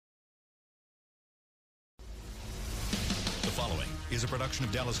is a production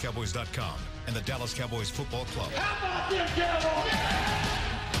of DallasCowboys.com and the Dallas Cowboys Football Club. How about them Cowboys?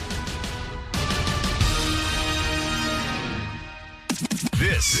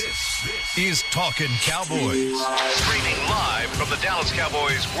 This is Talkin' Cowboys. Streaming live from the Dallas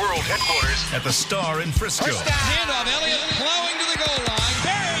Cowboys World Headquarters at the Star in Frisco. Handoff, Elliott plowing to the goal line.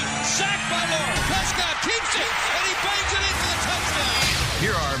 Barry, sacked by Lawrence. Prescott keeps it, and he bangs it in for the touchdown.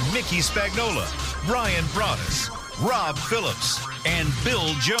 Here are Mickey Spagnola, Brian Broaddus, Rob Phillips, and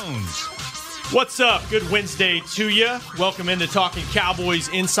Bill Jones. What's up? Good Wednesday to you. Welcome into Talking Cowboys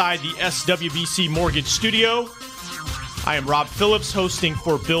inside the SWBC Mortgage Studio. I am Rob Phillips, hosting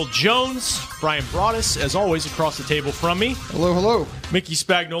for Bill Jones. Brian Broaddus, as always, across the table from me. Hello, hello. Mickey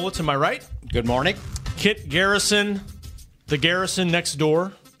Spagnola to my right. Good morning. Kit Garrison, the Garrison next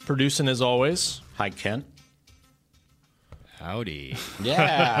door, producing as always. Hi, Kent. Howdy.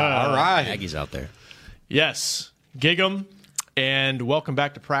 Yeah, all right. Aggie's out there. Yes, Gig'em, and welcome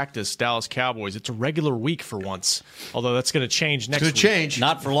back to practice, Dallas Cowboys. It's a regular week for once, although that's going to change next week. It's going to change.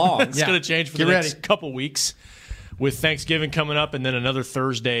 Not for long. It's going to change for the next couple weeks, with Thanksgiving coming up and then another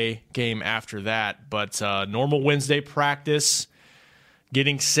Thursday game after that. But normal Wednesday practice,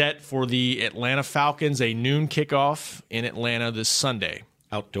 getting set for the Atlanta Falcons, a noon kickoff in Atlanta this Sunday.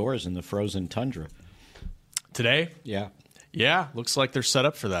 Outdoors in the frozen tundra. Today? Yeah. Yeah, looks like they're set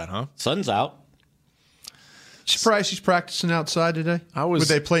up for that, huh? Sun's out. Surprised he's practicing outside today? Would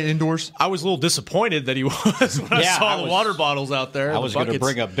they play indoors? I was a little disappointed that he was when I saw the water bottles out there. I was going to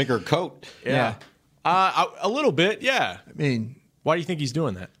bring a bigger coat. Yeah. A little bit, yeah. I mean, why do you think he's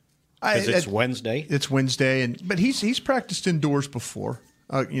doing that? Because it's Wednesday. It's Wednesday, but he's practiced indoors before,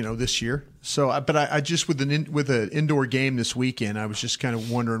 this year. So, but I just with an indoor game this weekend, I was just kind of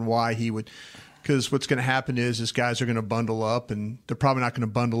wondering why he would. Because what's going to happen is guys are going to bundle up, and they're probably not going to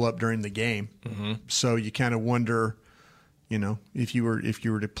bundle up during the game. Mm-hmm. So you kind of wonder, if you were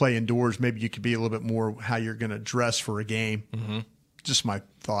to play indoors, maybe you could be a little bit more how you're going to dress for a game. Mm-hmm. Just my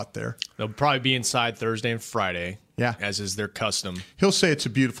thought there. They'll probably be inside Thursday and Friday, as is their custom. He'll say it's a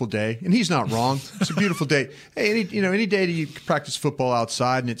beautiful day, and he's not wrong. It's a beautiful day. Hey, any day that you practice football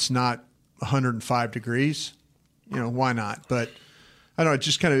outside and it's not 105 degrees, why not? But I don't know. It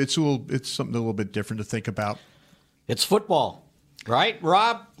just kind of it's something a little bit different to think about. It's football, right,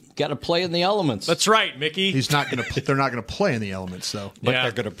 Rob? Got to play in the elements. That's right, Mickey. They're not going to play in the elements, though. But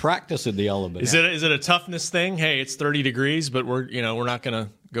they're going to practice in the elements. Is it a toughness thing? Hey, it's 30 degrees, but we're not going to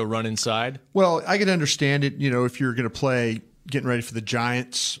go run inside. Well, I can understand it. If you're going to play, getting ready for the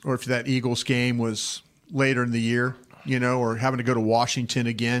Giants, or if that Eagles game was later in the year, or having to go to Washington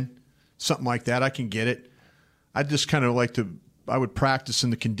again, something like that. I can get it. I just kind of like to. I would practice in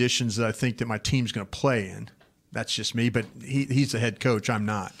the conditions that I think that my team's going to play in. That's just me, but he's the head coach. I'm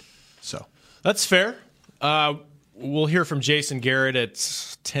not. So that's fair. We'll hear from Jason Garrett at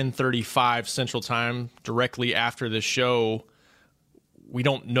 10:35 Central Time directly after the show. We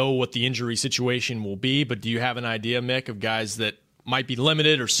don't know what the injury situation will be, but do you have an idea, Mick, of guys that might be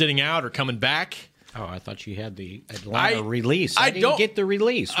limited or sitting out or coming back? Oh, I thought you had the Atlanta release. I didn't get the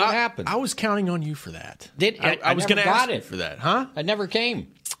release. What happened? I was counting on you for that. I was going to ask you for that, huh? I never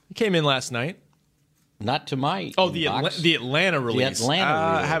came. You came in last night. Not to my the Atlanta release. The Atlanta release.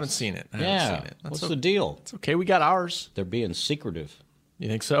 I haven't seen it. What's the deal? It's okay. We got ours. They're being secretive. You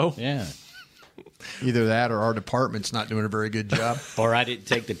think so? Yeah. Either that or our department's not doing a very good job. Or I didn't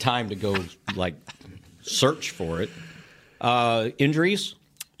take the time to go, search for it. Injuries?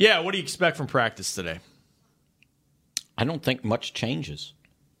 Yeah, what do you expect from practice today? I don't think much changes.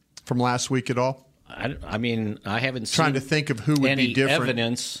 From last week at all? I mean, I haven't seen trying to think of who would be different.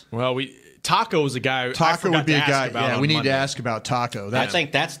 Evidence. Well, Taco is a guy. Taco would be a guy. Yeah, we need Monday. to ask about Taco. I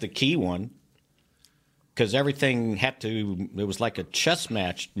think that's the key one. Because everything it was like a chess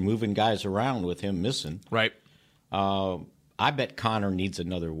match moving guys around with him missing. Right. I bet Connor needs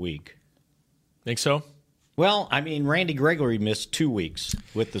another week. Think so? Well, I mean, Randy Gregory missed 2 weeks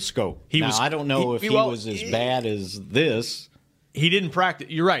with the scope. I don't know if he was as bad as this. He didn't practice.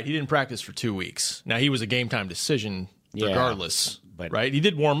 You're right. He didn't practice for 2 weeks. Now, he was a game-time decision regardless, right? He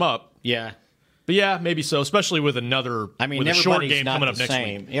did warm up. Yeah. But, yeah, maybe so, especially with a short game coming up next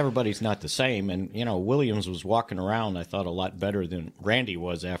week. Everybody's not the same. And, Williams was walking around, I thought, a lot better than Randy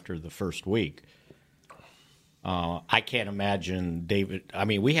was after the first week. I can't imagine David. I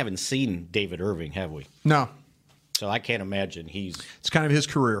mean, we haven't seen David Irving, have we? No. So I can't imagine It's kind of his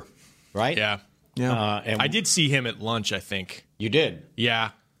career. Right? Yeah. And I did see him at lunch, I think. You did?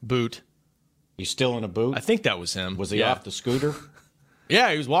 Yeah. Boot. He's still in a boot? I think that was him. Was he off the scooter?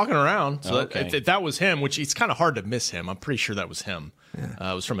 Yeah, he was walking around. So Okay. if that was him, which it's kind of hard to miss him. I'm pretty sure that was him. It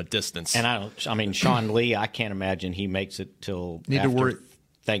was from a distance. And I mean, Sean Lee, I can't imagine he makes it till Need to after worry.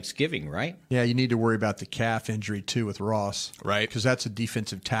 Thanksgiving, right? Yeah, you need to worry about the calf injury too with Ross, Right. Because that's a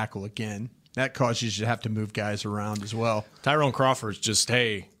defensive tackle again. That causes you to have to move guys around as well. Tyrone Crawford's just,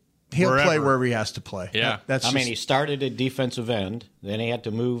 hey, He'll wherever. play wherever he has to play. Yeah. That's I mean, just- he started at defensive end, then he had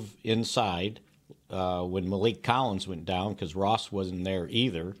to move inside when Malik Collins went down because Ross wasn't there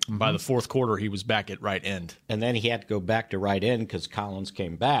either. By the fourth quarter, he was back at right end. And then he had to go back to right end because Collins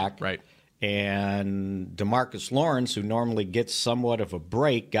came back. Right. And DeMarcus Lawrence, who normally gets somewhat of a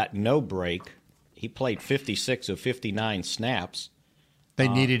break, got no break. He played 56 of 59 snaps. they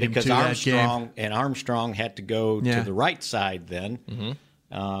needed him because to that game. Armstrong had to go Yeah. to the right side then.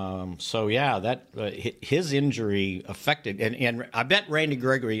 So yeah, that his injury affected, and I bet Randy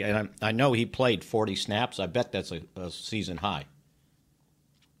Gregory, and I know he played 40 snaps. I bet that's a season high.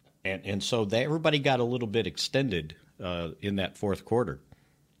 And so everybody got a little bit extended in that fourth quarter.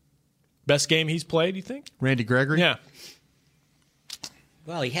 Best game he's played, you think? Randy Gregory? Yeah.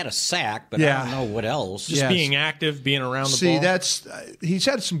 Well, he had a sack, but Yeah. I don't know what else. Just Yes. being active, being around the See, ball. that's he's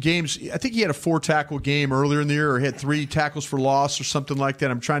had some games. I think he had a 4-tackle game earlier in the year, or he had 3 tackles for loss, or something like that.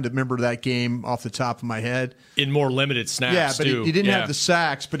 I'm trying to remember that game off the top of my head. in more limited snaps, Yeah, but too. he didn't Yeah. have the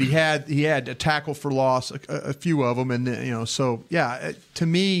sacks, but he had a tackle for loss, a few of them, and so yeah. To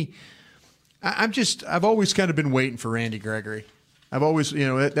me, I've always kind of been waiting for Randy Gregory. I've always,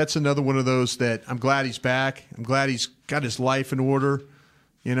 that's another one of those that I'm glad he's back. I'm glad he's got his life in order.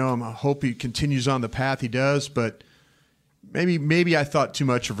 I hope he continues on the path he does, but maybe I thought too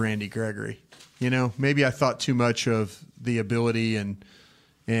much of Randy Gregory. Maybe I thought too much of the ability and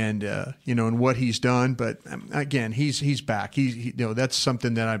what he's done. But again, he's back. He that's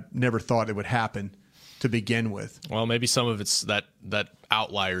something that I never thought it would happen to begin with. Well, maybe some of it's that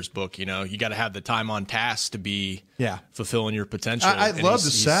Outliers book. You got to have the time on task to be fulfilling your potential. I And love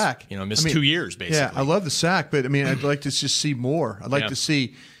the sack. Missed 2 years basically. Yeah, I love the sack, but I'd like to just see more. I'd like to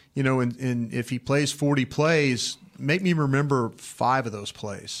see, and if he plays 40 plays, make me remember 5 of those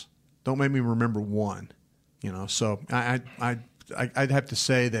plays. Don't make me remember 1. So I'd have to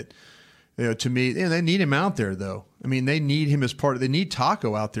say that, to me, they need him out there though. They need him as part of. They need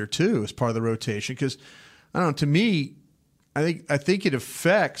Taco out there too as part of the rotation because, I don't know. To me, I think it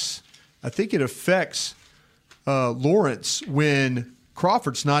affects. Lawrence when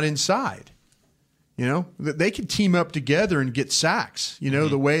Crawford's not inside. They can team up together and get sacks.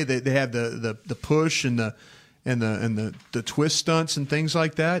 The way that they have the push and the twist stunts and things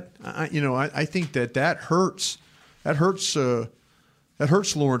like that. I think that hurts. That hurts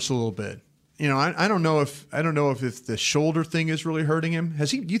Lawrence a little bit. I don't know if the shoulder thing is really hurting him.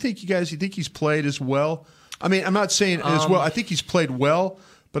 Do you think he's played as well? I'm not saying as well. I think he's played well,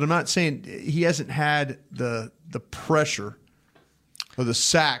 but I'm not saying he hasn't had the pressure or the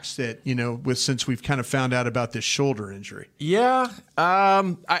sacks that since we've kind of found out about this shoulder injury. Yeah.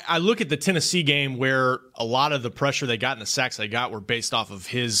 I look at the Tennessee game where a lot of the pressure they got and the sacks they got were based off of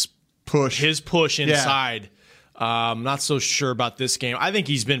his push inside. Not so sure about this game. I think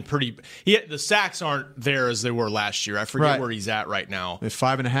he's been the sacks aren't there as they were last year. I forget where he's at right now. At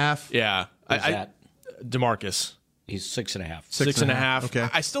 5.5? Yeah. Who's that? DeMarcus. He's 6.5. 6.5. Okay.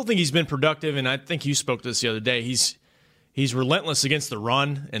 I still think he's been productive, and I think you spoke to this the other day. He's relentless against the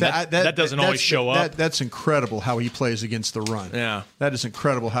run, and that doesn't always show up. That's incredible how he plays against the run. Yeah. That is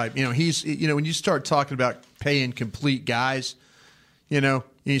incredible how he's when you start talking about paying complete guys, and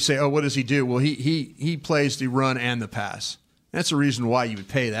you say, oh, what does he do? Well, he plays the run and the pass. That's the reason why you would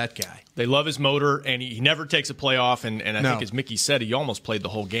pay that guy. They love his motor, and he never takes a play off. And I think, as Mickey said, he almost played the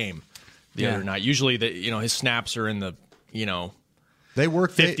whole game the other night. Usually, his snaps are in the they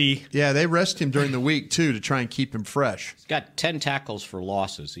work 50. They rest him during the week too to try and keep him fresh. He's got 10 tackles for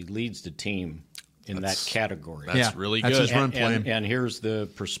losses. He leads the team in that category. That's really good. That's his run play. And here's the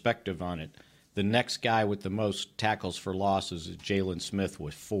perspective on it. The next guy with the most tackles for losses is Jalen Smith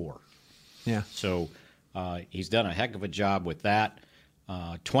with 4. Yeah. So he's done a heck of a job with that.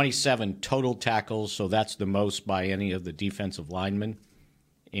 27 total tackles, so that's the most by any of the defensive linemen,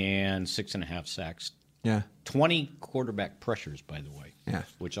 and 6.5 sacks. Yeah. 20 quarterback pressures, by the way,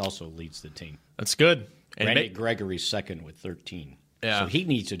 which also leads the team. That's good. And Randy Gregory's second with 13. Yeah. So he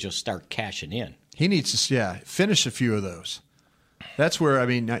needs to just start cashing in. He needs to finish a few of those. That's where,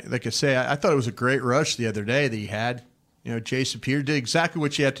 like I say, I thought it was a great rush the other day that he had. Jason Peters did exactly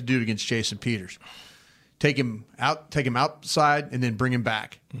what you have to do against Jason Peters. Take him outside, and then bring him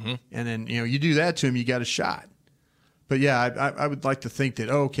back. Mm-hmm. And then, you do that to him, you got a shot. But, yeah, I would like to think that,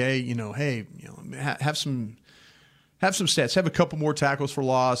 have Have some stats. Have a couple more tackles for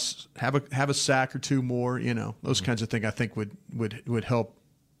loss. Have a sack or two more. Those kinds of things I think would help.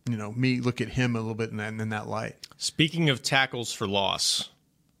 Me look at him a little bit in that light. Speaking of tackles for loss,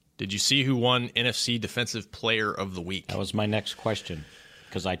 did you see who won NFC Defensive Player of the Week? That was my next question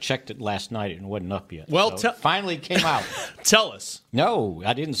because I checked it last night and it wasn't up yet. Well, so it finally came out. Tell us. No,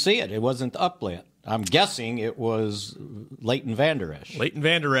 I didn't see it. It wasn't up yet. I'm guessing it was Leighton Vander Esch. Leighton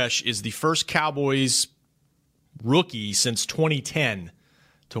Vander Esch is the first Cowboys rookie since 2010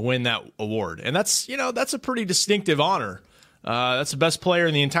 to win that award. And that's a pretty distinctive honor. That's the best player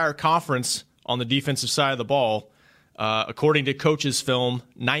in the entire conference on the defensive side of the ball. According to Coach's Film,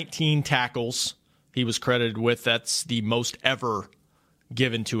 19 tackles he was credited with. That's the most ever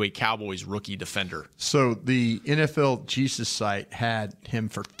given to a Cowboys rookie defender. So the NFL Jesus site had him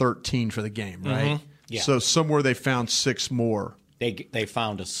for 13 for the game, right? Mm-hmm. Yeah. So somewhere they found 6 more. They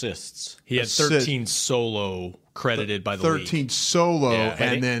found assists. He had 13 solo credited by the 13 league. Solo, Yeah.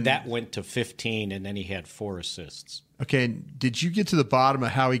 and then that went to 15, and then he had 4 assists. Okay, did you get to the bottom of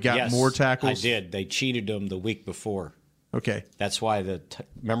how he got Yes, more tackles? I did. They cheated him the week before. Okay, that's why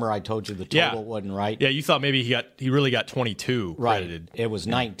remember I told you the total wasn't right. Yeah, you thought maybe he really got 22 credited. Right. It was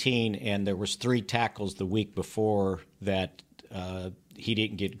 19, and there was 3 tackles the week before that he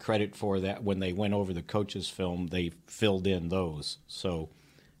didn't get credit for. That when they went over the Coach's Film, they filled in those. So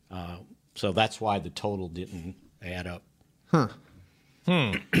that's why the total didn't add up. Huh.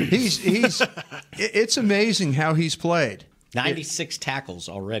 He's it's amazing how he's played. 96 tackles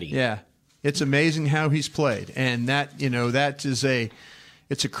already. Yeah. It's amazing how he's played. And that is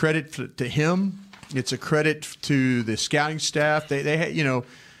it's a credit to him. It's a credit to the scouting staff. They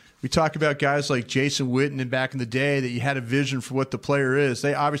we talk about guys like Jason Witten and back in the day that you had a vision for what the player is.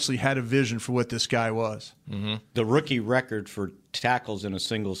 They obviously had a vision for what this guy was. Mm-hmm. The rookie record for tackles in a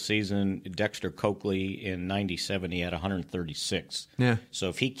single season, Dexter Coakley in 97, he had 136. Yeah. So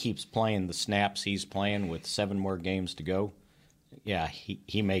if he keeps playing the snaps he's playing with 7 more games to go, yeah,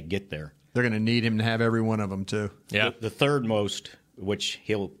 he may get there. They're going to need him to have every one of them, too. Yeah. The third most, which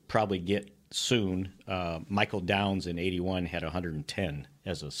he'll probably get soon, Michael Downs in 81 had 110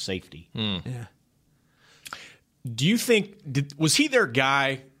 as a safety. Yeah. Do you think was he their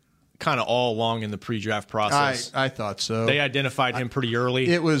guy kind of all along in the pre-draft process? I thought so. They identified him pretty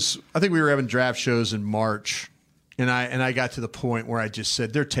early. I think we were having draft shows in March, and I got to the point where I just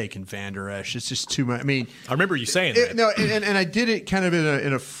said they're taking Vander Esch. It's just too much. I mean, I remember you saying that. No, and I did it kind of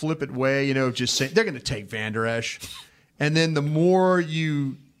in a flippant way, just saying they're going to take Vander Esch, and then the more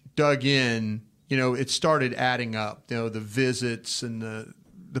you dug in, it started adding up. The visits and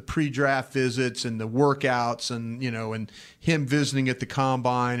the pre-draft visits and the workouts and and him visiting at the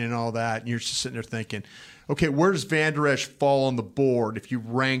combine and all that. And you're just sitting there thinking, okay, where does Vander Esch fall on the board if you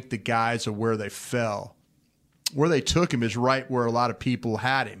rank the guys of where they fell? Where they took him is right where a lot of people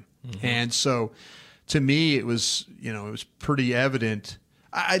had him. Mm-hmm. And so to me, it was pretty evident.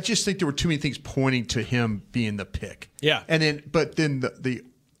 I just think there were too many things pointing to him being the pick. Yeah. And then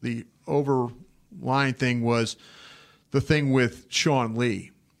the overlying thing was the thing with Sean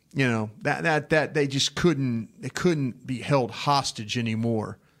Lee. That they just couldn't be held hostage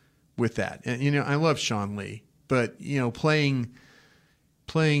anymore with that. And I love Sean Lee, but playing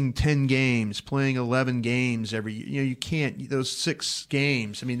 10 games, playing 11 games every you can't those 6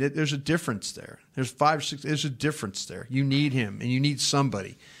 games. I mean, there's a difference there. There's 5 or 6. There's a difference there. You need him, and you need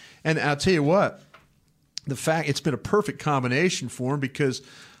somebody. And I'll tell you what, the fact it's been a perfect combination for him because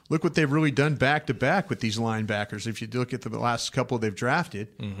look what they've really done back to back with these linebackers. If you look at the last couple they've drafted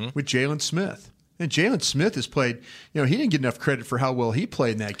with Jalen Smith. And Jalen Smith has played, he didn't get enough credit for how well he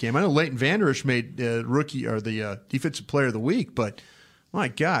played in that game. I know Leighton Vander Esch made rookie or the defensive player of the week, but my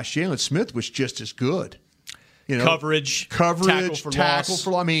gosh, Jalen Smith was just as good. Coverage, tackle for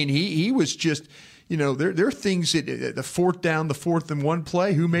loss. I mean, he was just, there are things that the 4th down, the 4th and 1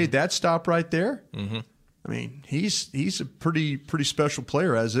 play. Who made that stop right there? Mm-hmm. I mean, he's a pretty special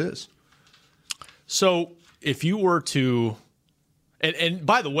player as is. So if you were to, and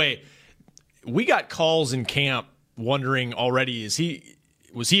by the way, we got calls in camp wondering already: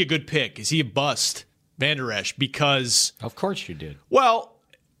 was he a good pick? Is he a bust, Vander Esch? Because of course you did. Well,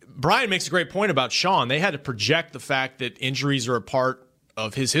 Brian makes a great point about Sean. They had to project the fact that injuries are a part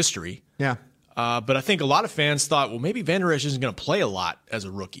of his history. Yeah. But I think a lot of fans thought, well, maybe Vander Esch isn't going to play a lot as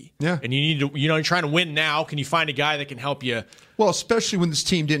a rookie. Yeah. And you need to, you're trying to win now. Can you find a guy that can help you? Well, especially when this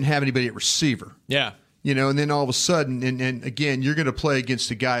team didn't have anybody at receiver. Yeah. And then all of a sudden, and again, you're going to play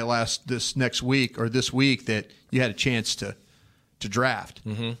against a guy this week that you had a chance to draft.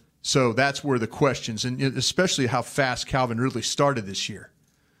 Mm-hmm. So that's where the questions, and especially how fast Calvin Ridley started this year.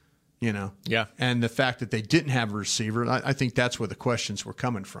 You know, Yeah. And the fact that they didn't have a receiver, I think that's where the questions were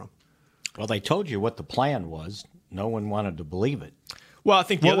coming from. Well, they told you what the plan was. No one wanted to believe it. Well, I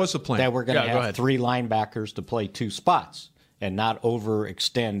think What was the plan? That we're going to Yeah, go have ahead. 3 linebackers to play 2 spots and not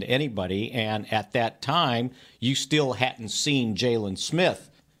overextend anybody. And at that time, you still hadn't seen Jalen Smith,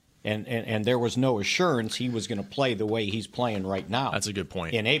 and there was no assurance he was going to play the way he's playing right now. That's a good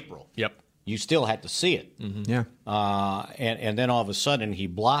point. In April. Yep. You still had to see it. Yeah. And then all of a sudden he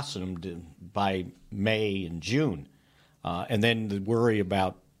blossomed by May and June. And then the worry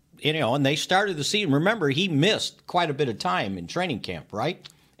about, and they started the season. Remember, he missed quite a bit of time in training camp, right?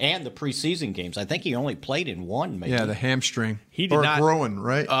 And the preseason games. I think he only played in 1, maybe. Yeah, the hamstring. He did or not groin,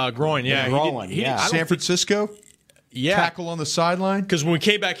 right? Groin, yeah. Groin, yeah. I don't San think- Francisco? yeah. Tackle on the sideline? Because when we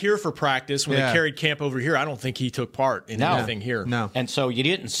came back here for practice, when Yeah. they carried camp over here, I don't think he took part in No. anything here. No. And so you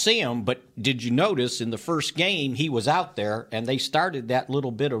didn't see him, but did you notice in the first game he was out there and they started that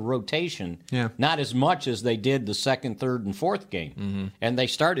little bit of rotation? Yeah. Not as much as they did the second, third, and fourth game. Mm-hmm. And they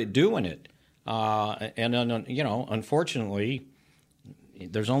started doing it. And then, unfortunately,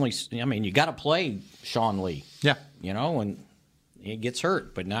 there's only, you got to play Sean Lee. Yeah. And he gets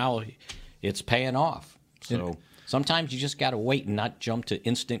hurt, but now it's paying off. So sometimes you just got to wait and not jump to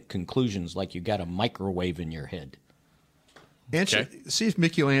instant conclusions like you got a microwave in your head. Answer. Okay. See if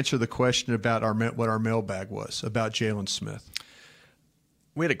Mickey will answer the question about what our mailbag was about Jalen Smith.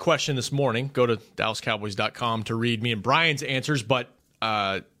 We had a question this morning. Go to DallasCowboys.com to read me and Brian's answers. But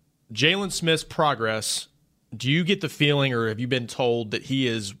Jalen Smith's progress, do you get the feeling or have you been told that he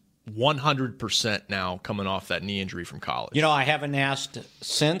is 100% now coming off that knee injury from college? I haven't asked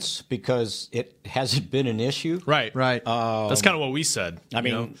since because it hasn't been an issue. Right. Right. That's kind of what we said. I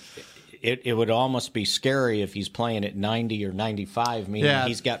mean, it would almost be scary if he's playing at 90 or 95, meaning Yeah.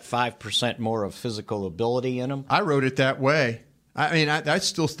 he's got 5% more of physical ability in him. I wrote it that way. I mean, I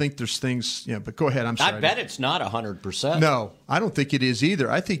still think there's things, but go ahead. I'm sorry. I bet it's not 100%. No, I don't think it is either.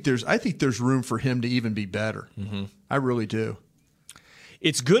 I think there's room for him to even be better. Mm-hmm. I really do.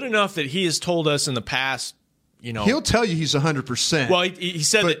 It's good enough that he has told us in the past, He'll tell you he's 100%. Well, he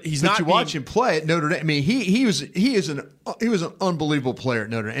said that he's but not you watch him play at Notre Dame. I mean, he was an unbelievable player at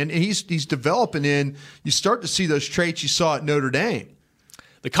Notre Dame, and he's developing in. You start to see those traits you saw at Notre Dame.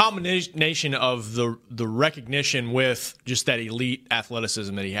 The combination of the recognition with just that elite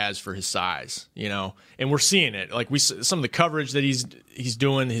athleticism that he has for his size, and we're seeing it. Like some of the coverage that he's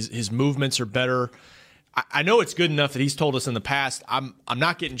doing, his movements are better. I know it's good enough that he's told us in the past. I'm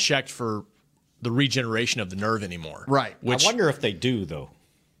not getting checked for the regeneration of the nerve anymore. Right. I wonder if they do, though.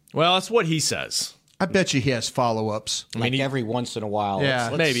 Well, that's what he says. I bet you he has follow-ups. Like every once in a while, Yeah,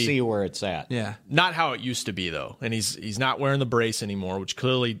 let's maybe. see where it's at. Yeah. Not how it used to be, though. And he's not wearing the brace anymore, which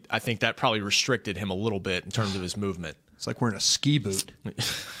clearly I think that probably restricted him a little bit in terms of his movement. It's like wearing a ski boot.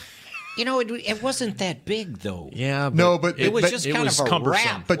 It wasn't that big, though. Yeah, No, but It was but- just it kind was of a cumbersome.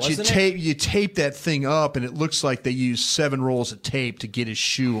 wrap, But you wasn't it? tape that thing up, and it looks like they used 7 rolls of tape to get his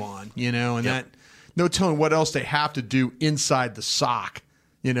shoe on, and that no telling what else they have to do inside the sock,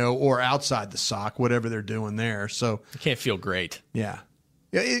 or outside the sock, whatever they're doing there. So I can't feel great. yeah,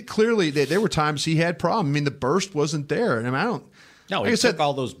 clearly there were times he had problems. I mean, the burst wasn't there, and I don't. No, like he I took said,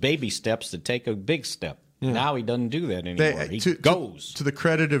 all those baby steps to take a big step. Now he doesn't do that anymore. He goes. To the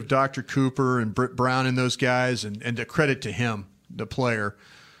credit of Dr. Cooper and Britt Brown and those guys, and to credit to him, the player,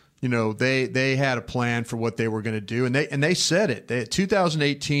 they had a plan for what they were going to do, and they said it.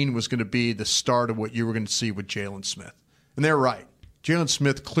 2018 was going to be the start of what you were going to see with Jalen Smith, and they're right. Jalen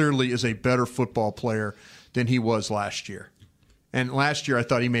Smith clearly is a better football player than he was last year, and last year I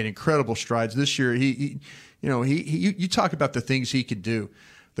thought he made incredible strides. This year, you talk about the things he could do,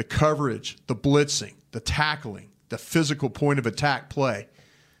 the coverage, the blitzing, the tackling, the physical point of attack play.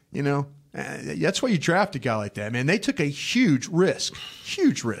 That's why you draft a guy like that, man. They took a huge risk.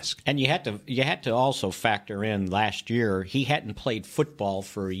 And you had to also factor in last year he hadn't played football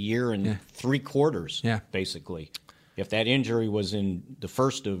for a year and 3 quarters, basically. If that injury was in the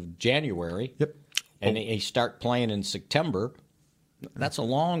 1st of January, and he start playing in September, that's a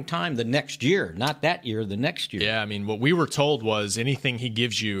long time the next year. Not that year, the next year. Yeah, I mean, what we were told was anything he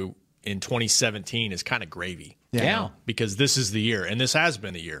gives you in 2017 is kind of gravy. Yeah. Because this is the year, and this has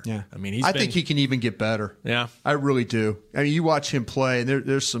been the year. Yeah. I mean, I think he can even get better. Yeah. I really do. I mean, you watch him play, and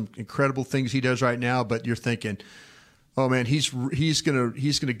there's some incredible things he does right now, but you're thinking, oh man, he's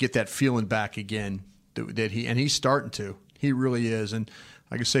gonna get that feeling back again that he's starting to. He really is. And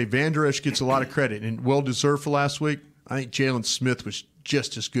like I say, Van Der Esch gets a lot of credit, and well deserved for last week. I think Jalen Smith was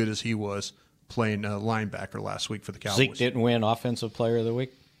just as good as he was playing linebacker last week for the Cowboys. Zeke didn't win Offensive Player of the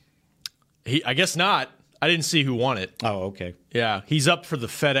Week? I guess not. I didn't see who won it. Oh, okay. Yeah, he's up for the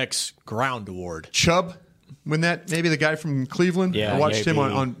FedEx Ground Award. Chubb, when that maybe the guy from Cleveland. Yeah, I watched him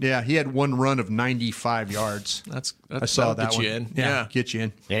maybe. on. Yeah, he had one run of 95 yards. I saw that get one. you in. Yeah, get you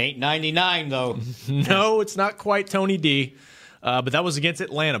in. It ain't 99 though. No, it's not quite Tony D. But that was against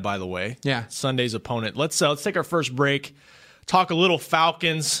Atlanta, by the way. Yeah. Sunday's opponent. Let's take our first break. Talk a little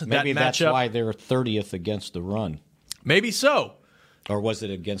Falcons. Maybe that that's matchup. why they're 30th against the run. Maybe so. Or was it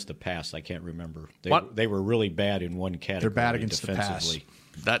against the pass? I can't remember. What? They were really bad in one category. They're bad against the pass. defensively.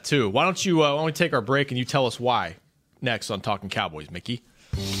 That too. Why don't we take our break and you tell us why next on Talking Cowboys, Mickey?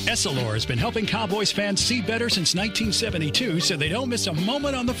 Essilor has been helping Cowboys fans see better since 1972 so they don't miss a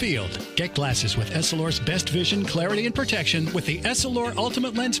moment on the field. Get glasses with Essilor's best vision, clarity, and protection with the Essilor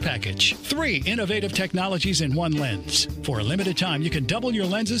Ultimate Lens Package. 3 innovative technologies in one lens. For a limited time, you can double your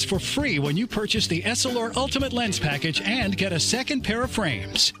lenses for free when you purchase the Essilor Ultimate Lens Package and get a second pair of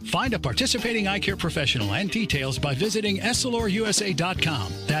frames. Find a participating eye care professional and details by visiting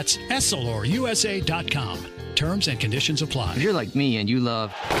EssilorUSA.com. That's EssilorUSA.com. Terms and conditions apply. If you're like me and you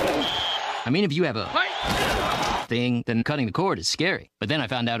love... if you have a thing, then cutting the cord is scary. But then I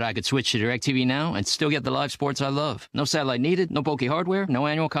found out I could switch to DirecTV Now and still get the live sports I love. No satellite needed, no bulky hardware, no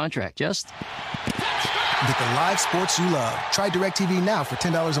annual contract, just... Get the live sports you love. Try DirecTV Now for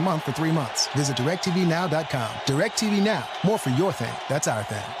 $10 a month for 3 months. Visit DirecTVNow.com. DirecTV Now. More for your thing. That's our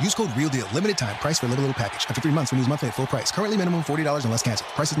thing. Use code REALDEAL. Limited time. Price for little package. After 3 months, renews monthly at full price. Currently minimum $40 unless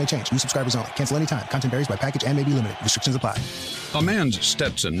canceled. Prices may change. New subscribers only. Cancel anytime. Content varies by package and may be limited. Restrictions apply. A man's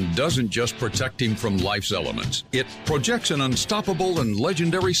Stetson doesn't just protect him from life's elements. It projects an unstoppable and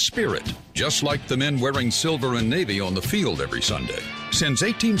legendary spirit, just like the men wearing silver and navy on the field every Sunday. Since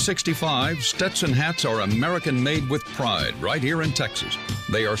 1865, Stetson hats are American-made with pride right here in Texas.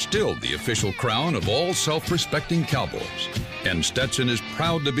 They are still the official crown of all self-respecting cowboys. And Stetson is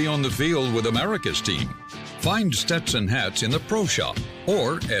proud to be on the field with America's team. Find Stetson hats in the Pro Shop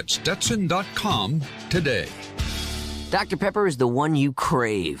or at Stetson.com today. Dr. Pepper is the one you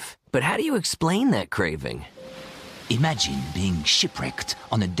crave. But how do you explain that craving? Imagine being shipwrecked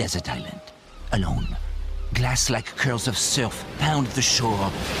on a desert island, alone. Glass-like curls of surf pound the shore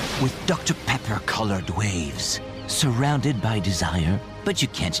with Dr. Pepper-colored waves. Surrounded by desire, but you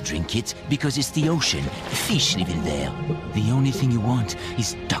can't drink it because it's the ocean. Fish live in there. The only thing you want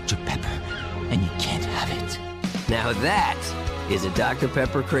is Dr. Pepper, and you can't have it. Now that is a Dr.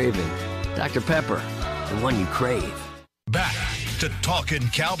 Pepper craving. Dr. Pepper, the one you crave. Back to Talking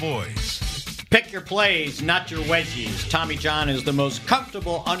Cowboys. Pick your plays, not your wedgies. Tommy John is the most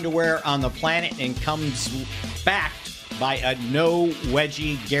comfortable underwear on the planet and comes backed by a no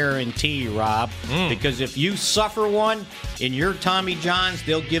wedgie guarantee, Rob. Because if you suffer one in your Tommy Johns,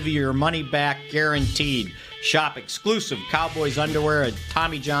 they'll give you your money back guaranteed. Shop exclusive Cowboys underwear at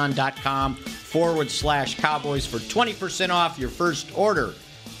TommyJohn.com/Cowboys for 20% off your first order.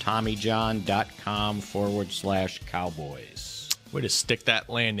 TommyJohn.com/Cowboys. Way to stick that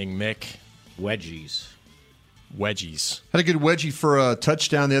landing, Mick. Wedgies. Had a good wedgie for a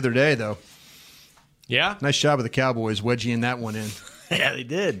touchdown the other day, though. Yeah? Nice job of the Cowboys wedgieing that one in. Yeah, they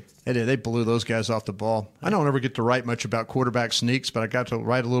did. They did. They blew those guys off the ball. I don't ever get to write much about quarterback sneaks, but I got to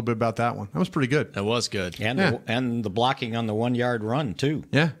write a little bit about that one. That was pretty good. That was good. And the blocking on the 1 yard run, too.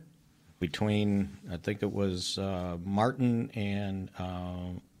 Yeah. Between, I think it was Martin and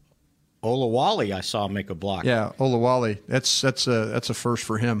Olawale, I saw make a block. Yeah, Olawale. That's a first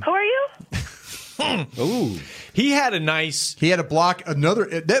for him. Who are you? Ooh. He had a block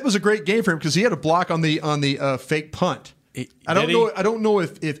that was a great game for him because he had a block on the fake punt. I don't know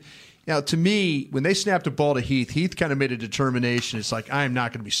if to me, when they snapped the ball to Heath kind of made a determination. It's like, I am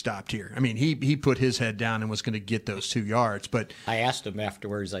not going to be stopped here. I mean, he put his head down and was going to get those 2 yards. But I asked him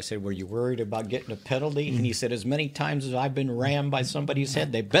afterwards, I said, were you worried about getting a penalty? And he said, as many times as I've been rammed by somebody's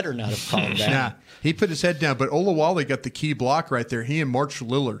head, they better not have called that. Nah, he put his head down. But Olawale got the key block right there. He and March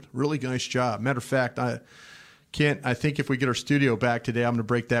Lillard. Really nice job. Matter of fact, I think if we get our studio back today, I'm going to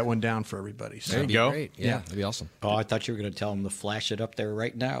break that one down for everybody. So. There you go. Great. Yeah, that'd be awesome. Oh, I thought you were going to tell him to flash it up there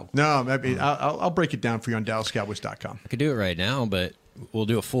right now. No, I'll break it down for you on DallasCowboys.com. I could do it right now, but we'll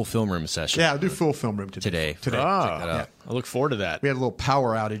do a full film room session. Yeah, I'll do full film room today. Check that out. I look forward to that. We had a little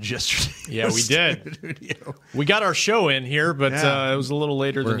power outage yesterday. Yeah, we did. We got our show in here, but it was a little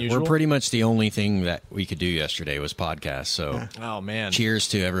later than usual. We're pretty much the only thing that we could do yesterday was podcast. So, oh man, cheers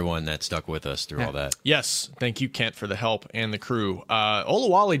to everyone that stuck with us through all that. Yes, thank you, Kent, for the help and the crew.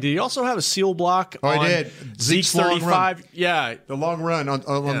 Olawale, did he also have a seal block? Oh, he did. Zeke's 35. Yeah, the long run on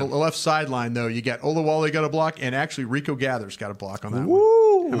the left sideline though. You got Olawale got a block, and actually Rico Gathers got a block on that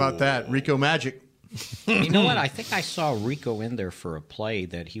one. How about that, Rico Magic? You know what? I think I saw Rico in there for a play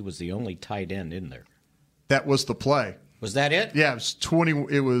that he was the only tight end in there. that was the play. Was that it? Yeah, it was 20.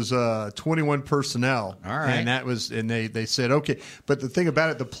 It was 21 personnel. All right, and they said okay. But the thing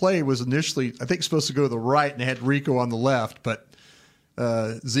about it, the play was initially I think supposed to go to the right, and they had Rico on the left, but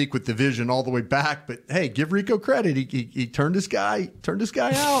Zeke with the vision all the way back. But hey, give Rico credit. He turned this guy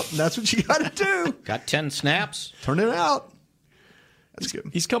out, and that's what you got to do. Got 10 snaps. Turn it out. That's good.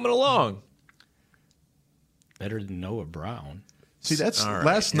 He's coming along. Better than Noah Brown. See, that's All right,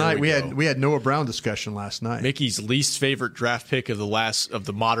 last here night we we had Noah Brown discussion last night. Mickey's least favorite draft pick of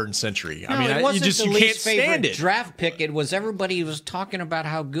the modern century. No, I mean, it wasn't you the can't least favorite stand it. draft pick. It was everybody was talking about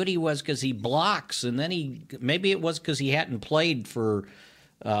how good he was because he blocks, and then maybe it was because he hadn't played for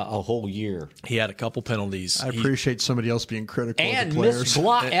a whole year. He had a couple penalties. I appreciate somebody else being critical And of the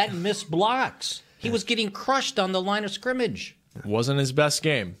players. missed blocks. He was getting crushed on the line of scrimmage. Wasn't his best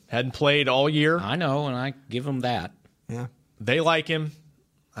game. Hadn't played all year. I know, and I give him that. Yeah, they like him.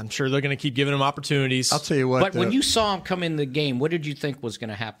 I'm sure they're going to keep giving him opportunities. I'll tell you what. But when you saw him come in the game, what did you think was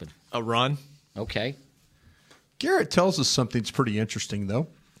going to happen? A run. Okay. Garrett tells us something that's pretty interesting, though.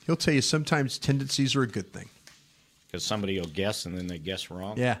 He'll tell you sometimes tendencies are a good thing. Because somebody will guess and then they guess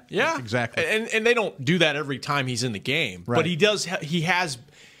wrong. Yeah, exactly. And they don't do that every time he's in the game. Right. But he does. He has.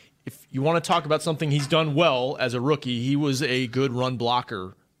 If you want to talk about something he's done well as a rookie, he was a good run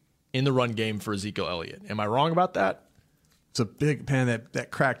blocker in the run game for Ezekiel Elliott. Am I wrong about that? It's a big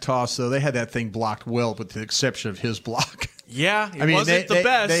that crack toss, though. They had that thing blocked well, with the exception of his block. Yeah, it wasn't the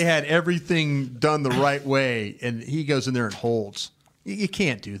best. They had everything done the right way, and he goes in there and holds. You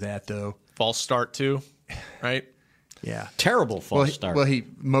can't do that, though. False start, too, right? Yeah. Terrible false start. Well,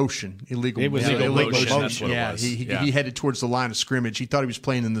 illegal. It was illegal motion. That's what it was. He headed towards the line of scrimmage. He thought he was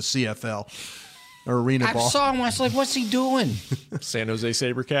playing in the CFL. Arena ball. I saw him. I was like, what's he doing? San Jose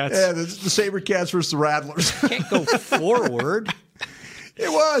SaberCats? Yeah, the SaberCats versus the Rattlers. Can't go forward.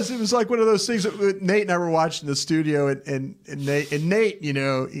 It was like one of those things that Nate and I were watching in the studio, and Nate, you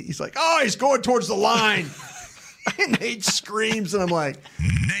know, he's like, oh, he's going towards the line. And Nate screams, and I'm like,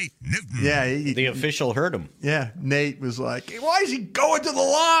 Nate Newton. Yeah. The official heard him. Yeah, Nate was like, hey, why is he going to the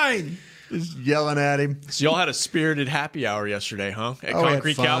line? Just yelling at him. So y'all had a spirited happy hour yesterday, huh? At we had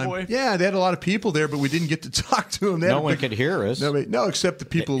Concrete fun. Cowboy? Yeah, they had a lot of people there, but we didn't get to talk to them. No one could hear us. No, except the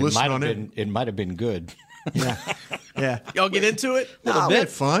people listening on it. It might have been good. Yeah. Y'all get into it? A little bit. We had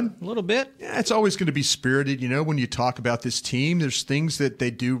fun. A little bit. Yeah, it's always going to be spirited. You know, when you talk about this team, there's things that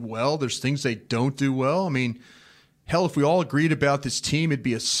they do well. There's things they don't do well. I mean, hell, if we all agreed about this team, it'd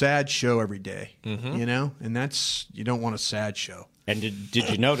be a sad show every day. Mm-hmm. You know, and you don't want a sad show. And did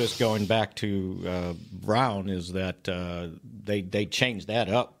you notice, going back to Brown, is that they changed that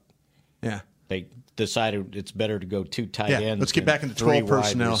up? Yeah. They decided it's better to go 2 tight ends. Let's get back into 12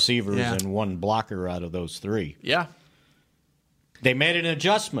 personnel. Wide receivers Yeah. and 1 blocker out of those 3. Yeah. They made an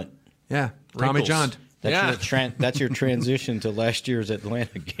adjustment. Yeah. Tommy Wrinkles. John. That's your transition to last year's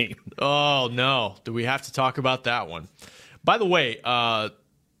Atlanta game. Oh, no. Do we have to talk about that one? By the way,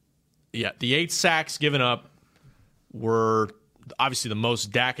 the 8 sacks given up were obviously the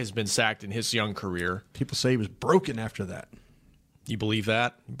most Dak has been sacked in his young career. People say he was broken after that. You believe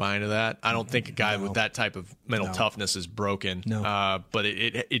that? Buy into that? I don't think a guy with that type of mental toughness is broken. No. But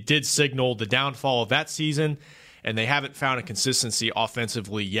it did signal the downfall of that season, and they haven't found a consistency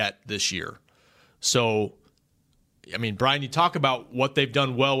offensively yet this year. So, I mean, Brian, you talk about what they've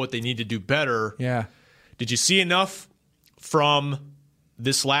done well, what they need to do better. Yeah. Did you see enough from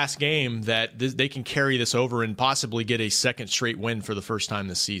this last game that they can carry this over and possibly get a second straight win for the first time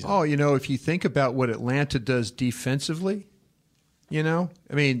this season? Oh, you know, if you think about what Atlanta does defensively, you know,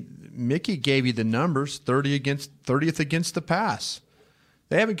 I mean, Mickey gave you the numbers, 30th against the pass.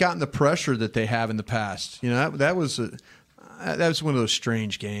 They haven't gotten the pressure that they have in the past. You know, that was one of those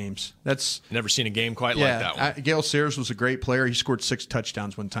strange games. That's never seen a game quite like that one. Gale Sayers was a great player. He scored 6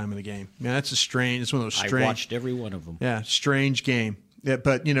 touchdowns one time in the game. Man, it's one of those strange. I watched every one of them. Yeah, strange game. Yeah,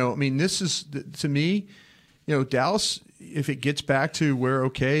 but you know, I mean, this is to me, you know, Dallas. If it gets back to where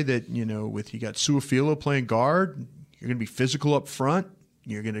that you know, with you got Su'a-Filo playing guard, you're going to be physical up front.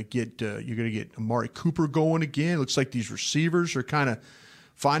 You're going to get Amari Cooper going again. It looks like these receivers are kind of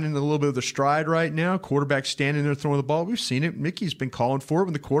finding a little bit of the stride right now. Quarterback standing there throwing the ball. We've seen it. Mickey's been calling for it.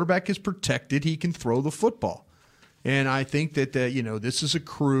 When the quarterback is protected, he can throw the football. And I think that you know, this is a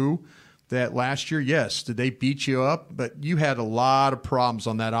crew that last year, yes, did they beat you up? But you had a lot of problems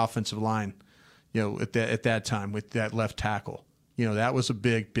on that offensive line, you know, at that time with that left tackle. You know, that was a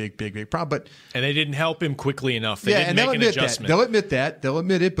big problem. And they didn't help him quickly enough. They didn't make an adjustment. They'll admit that. They'll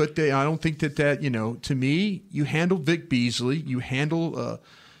admit it, but I don't think that, you know, to me, you handle Vic Beasley, you handle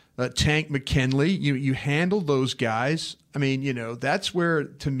Tank McKinley, you handle those guys. I mean, you know, that's where,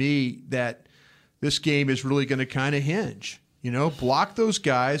 to me, that this game is really going to kind of hinge. Block those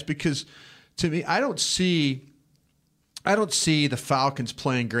guys, because to me, I don't see the Falcons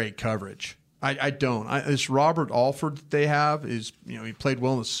playing great coverage. I don't. This Robert Alford that they have is, he played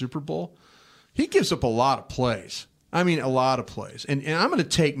well in the Super Bowl. He gives up a lot of plays. I mean, a lot of plays. And I'm going to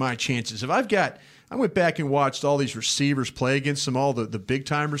take my chances. I went back and watched all these receivers play against them, all the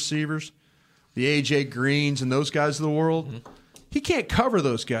big-time receivers, the A.J. Greens and those guys of the world. Mm-hmm. He can't cover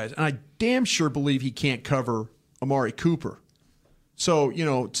those guys. And I damn sure believe he can't cover Amari Cooper. So,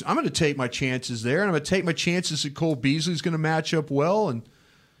 I'm going to take my chances there, and I'm going to take my chances that Cole Beasley's going to match up well, and,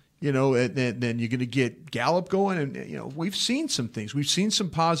 and then you're going to get Gallup going. And, we've seen some things. We've seen some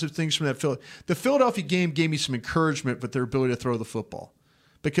positive things from that. The Philadelphia game gave me some encouragement with their ability to throw the football,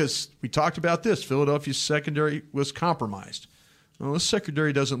 because we talked about this. Philadelphia's secondary was compromised. Well, this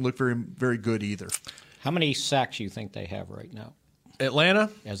secondary doesn't look very, very good either. How many sacks do you think they have right now?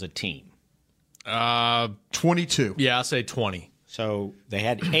 Atlanta? As a team? 22. Yeah, I'll say 20. So they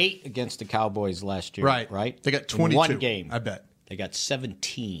had 8 against the Cowboys last year, right? They got 22. In one game. I bet. They got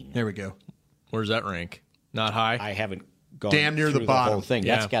 17. There we go. Where's that rank? Not high? I haven't gone damn near through the bottom. whole thing.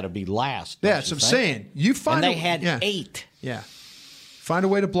 Yeah. That's got to be last. Yeah, that's what I'm saying. And they had 8. Yeah. Find a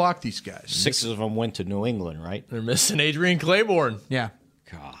way to block these guys. 6 of them went to New England, right? They're missing Adrian Claiborne. Yeah.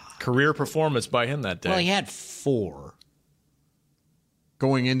 God. Career performance by him that day. Well, he had 4.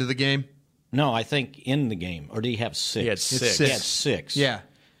 Going into the game? No, I think in the game. Or did he have 6? He had 6. He had 6. Yeah.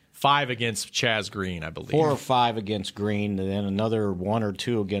 5 against Chaz Green, I believe. 4 or 5 against Green, and then another 1 or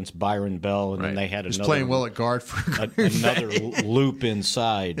 2 against Byron Bell, and then they had another. Playing well at guard for another loop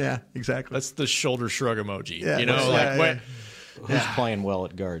inside. Yeah, exactly. That's the shoulder shrug emoji. Yeah, who's playing well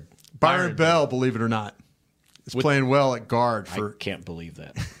at guard? Byron Bell, believe it or not, is playing well at guard. I can't believe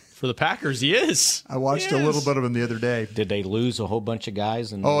that. For the Packers, he is. I watched a little bit of him the other day. Did they lose a whole bunch of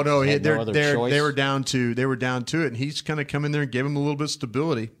guys? And no, they were down to it, and he's kind of come in there and gave him a little bit of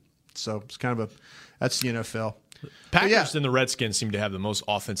stability. So it's kind of that's the NFL. Packers and the Redskins seem to have the most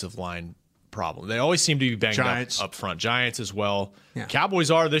offensive line problem. They always seem to be banged up front. Giants as well. Yeah.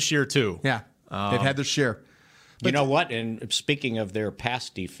 Cowboys are this year too. Yeah, they've had their share. But you know what? And speaking of their pass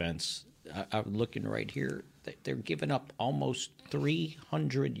defense, I'm looking right here. They're giving up almost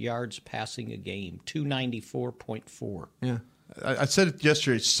 300 yards passing a game, 294.4. Yeah, I said it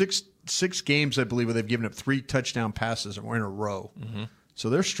yesterday. Six games, I believe, where they've given up 3 touchdown passes in a row. Mm-hmm. So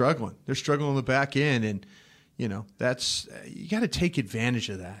they're struggling. They're struggling on the back end, and that's you got to take advantage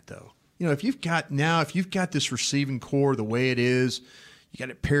of that, though. If you've got this receiving core the way it is, you got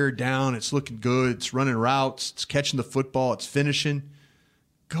it pared down. It's looking good. It's running routes. It's catching the football. It's finishing.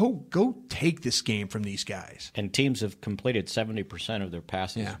 Go take this game from these guys. And teams have completed 70% of their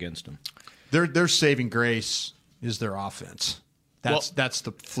passes against them. Their saving grace is their offense. That's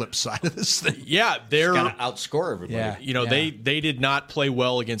the flip side of this thing. Yeah, they're got to outscore everybody. Yeah, they did not play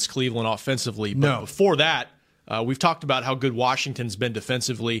well against Cleveland offensively. But before that, we've talked about how good Washington's been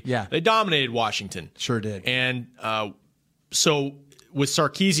defensively. Yeah, they dominated Washington. Sure did. And so with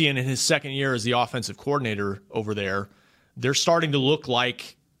Sarkisian in his second year as the offensive coordinator over there, they're starting to look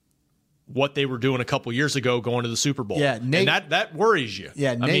like what they were doing a couple years ago going to the Super Bowl. Yeah, Nate, and that worries you.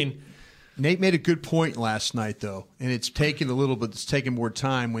 Yeah, Nate made a good point last night, though, and it's taken more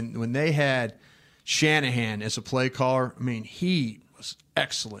time. When they had Shanahan as a play caller, I mean, he was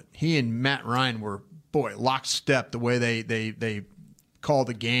excellent. He and Matt Ryan were, lockstep the way they called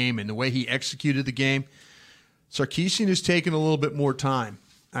the game and the way he executed the game. Sarkisian has taken a little bit more time,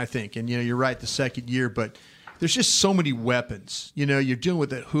 I think. And, you're right, the second year, but there's just so many weapons. You're dealing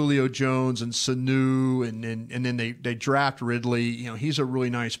with that Julio Jones and Sanu, and then they draft Ridley. He's a really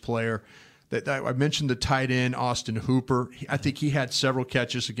nice player. I mentioned the tight end, Austin Hooper. I think he had several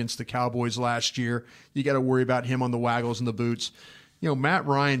catches against the Cowboys last year. You got to worry about him on the waggles and the boots. Matt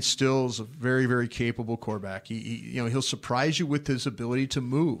Ryan still is a very, very capable quarterback. He'll surprise you with his ability to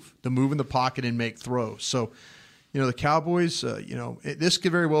move in the pocket and make throws. So, the Cowboys, this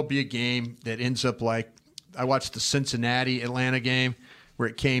could very well be a game that ends up like I watched the Cincinnati-Atlanta game where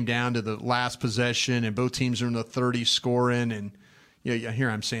it came down to the last possession and both teams are in the 30s scoring. And here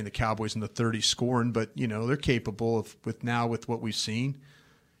I'm saying the Cowboys in the 30s scoring, but they're capable with what we've seen.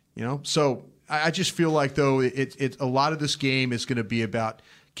 So I just feel like though it a lot of this game is going to be about,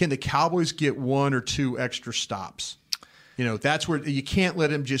 can the Cowboys get 1 or 2 extra stops? That's where you can't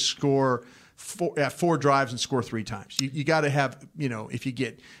let them just score 4 drives and score 3 times. You got to have, if you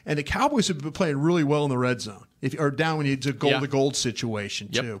get, and the Cowboys have been playing really well in the red zone, or down when it's a goal to goal situation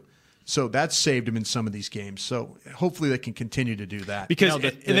too. So that's saved him in some of these games. So hopefully they can continue to do that. Because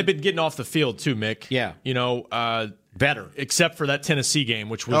and they've been getting off the field too, Mick. Yeah. Better. Except for that Tennessee game,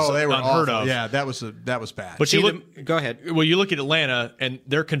 which was they were unheard awful. of. Yeah, that was bad. But go ahead. Well, you look at Atlanta, and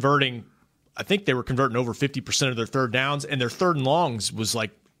they're converting. I think they were converting over 50% of their third downs, and their third and longs was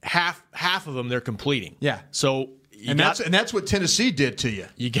like half of them they're completing. Yeah. So that's what Tennessee did to you.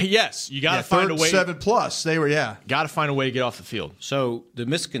 You got to find a way. 7+. They were got to find a way to get off the field. So the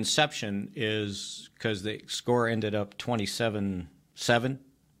misconception is because the score ended up 27-7,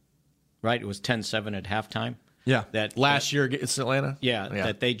 right? It was 10-7 at halftime. Yeah. That last year against Atlanta. Yeah.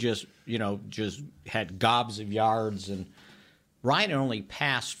 That they just had gobs of yards, and Ryan only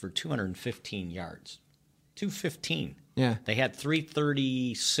passed for 215 yards. 215. Yeah. They had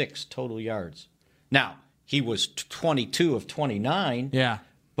 336 total yards. Now, he was 22 of 29. Yeah.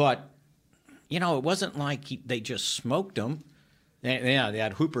 But, it wasn't like they just smoked him.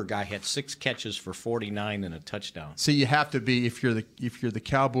 That Hooper guy had 6 catches for 49 and a touchdown. See, you have to be if you're the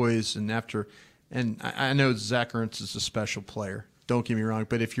Cowboys and I know Zach Ertz is a special player. Don't get me wrong,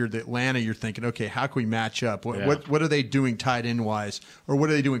 but if you're the Atlanta, you're thinking, okay, how can we match up? What are they doing tight end wise, or what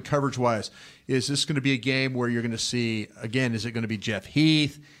are they doing coverage wise? Is this going to be a game where you're going to see again? Is it going to be Jeff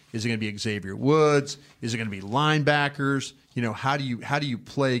Heath? Is it going to be Xavier Woods? Is it going to be linebackers? How do you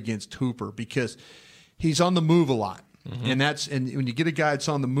play against Hooper, because he's on the move a lot, and when you get a guy that's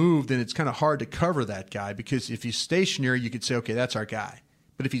on the move, then it's kind of hard to cover that guy, because if he's stationary, you could say, okay, that's our guy.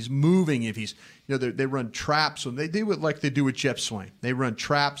 But if he's moving, if he's, they run traps. So they do it like they do with Jeff Swain. They run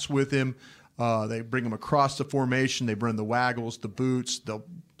traps with him. They bring him across the formation. They run the waggles, the boots. They'll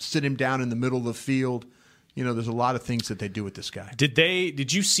sit him down in the middle of the field. There's a lot of things that they do with this guy.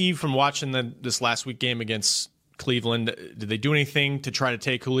 Did you see from watching this last week game against Cleveland, did they do anything to try to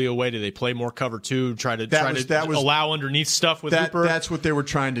take Julio away? Did they play more cover 2, try to allow underneath stuff with Hooper? That's what they were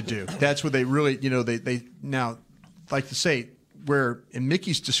trying to do. That's what they really, they now like to say, and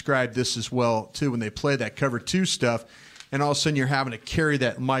Mickey's described this as well too, when they play that cover 2 stuff, and all of a sudden you're having to carry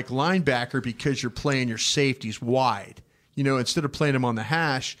that Mike linebacker because you're playing your safeties wide. Instead of playing them on the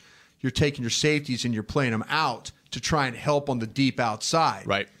hash, you're taking your safeties and you're playing them out to try and help on the deep outside.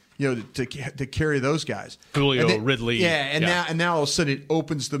 Right. To carry those guys. Julio, Ridley. Yeah, now all of a sudden it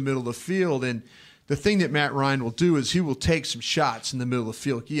opens the middle of the field, and the thing that Matt Ryan will do is he will take some shots in the middle of the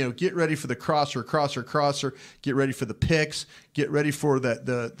field. Get ready for the crosser. Get ready for the picks. Get ready for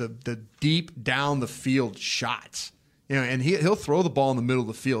the deep down the field shots. And he'll throw the ball in the middle of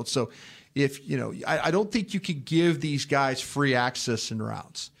the field. So I don't think you could give these guys free access in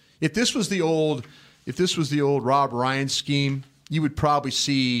routes. If this was the old Rob Ryan scheme, you would probably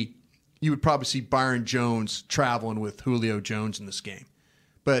see Byron Jones traveling with Julio Jones in this game.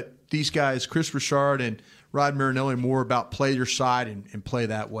 But these guys, Chris Richard and Rod Marinelli, are more about play your side and play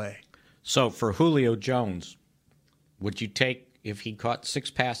that way. So for Julio Jones, would you take, if he caught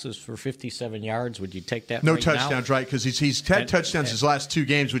 6 passes for 57 yards, would you take that? No right touchdowns, now? Right? Because he's had touchdowns his last 2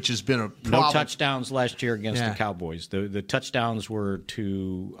 games, which has been a problem. No touchdowns last year against the Cowboys. The touchdowns were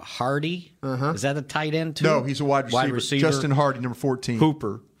to Hardy. Is that a tight end too? No, he's a wide receiver. Justin Hardy, number 14.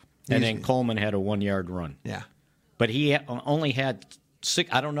 Hooper. And then Coleman had a 1-yard run. Yeah. But he only had 6.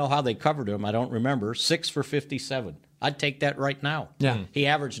 I don't know how they covered him. I don't remember. 6 for 57. I'd take that right now. Yeah. He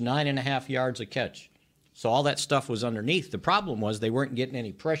averaged 9.5 yards a catch. So all that stuff was underneath. The problem was they weren't getting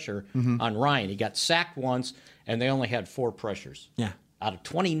any pressure on Ryan. He got sacked once, and they only had 4 pressures. Yeah. Out of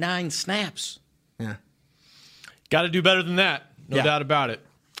 29 snaps. Yeah. Got to do better than that. No doubt about it.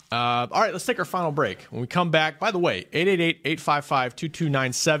 All right, let's take our final break. When we come back, by the way,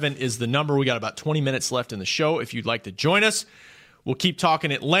 888-855-2297 is the number. We got about 20 minutes left in the show if you'd like to join us. We'll keep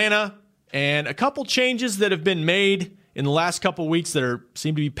talking Atlanta and a couple changes that have been made in the last couple weeks that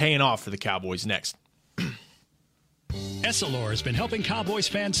seem to be paying off for the Cowboys next. Essilor has been helping Cowboys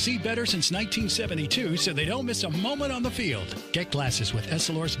fans see better since 1972 so they don't miss a moment on the field. Get glasses with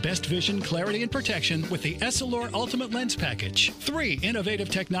Essilor's best vision, clarity, and protection with the Essilor Ultimate Lens Package. 3 innovative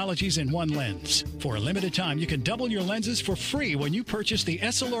technologies in 1 lens. For a limited time, you can double your lenses for free when you purchase the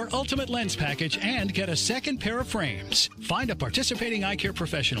Essilor Ultimate Lens Package and get a second pair of frames. Find a participating eye care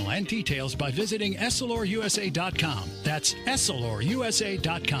professional and details by visiting EssilorUSA.com. That's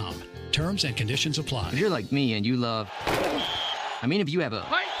EssilorUSA.com. Terms and conditions apply. If you're like me and you love... if you have a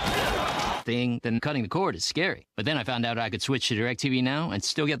thing, then cutting the cord is scary. But then I found out I could switch to DirecTV Now and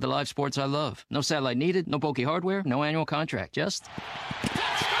still get the live sports I love. No satellite needed, no bulky hardware, no annual contract, just...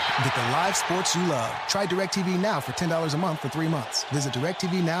 Get the live sports you love. Try DirecTV Now for $10 a month for 3 months. Visit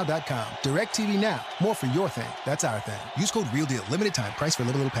DirecTVNow.com. DirecTV Now. More for your thing. That's our thing. Use code REALDEAL. Limited time. Price for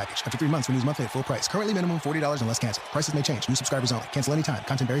little package. After 3 months, renews monthly at full price. Currently minimum $40 unless canceled. Prices may change. New subscribers only. Cancel anytime.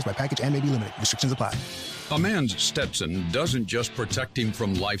 Content varies by package and may be limited. Restrictions apply. A man's Stetson doesn't just protect him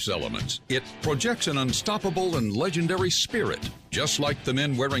from life's elements. It projects an unstoppable and legendary spirit, just like the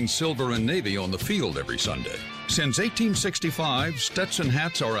men wearing silver and navy on the field every Sunday. Since 1865, Stetson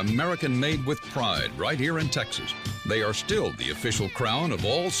hats are American-made with pride right here in Texas. They are still the official crown of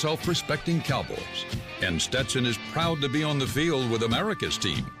all self-respecting cowboys. And Stetson is proud to be on the field with America's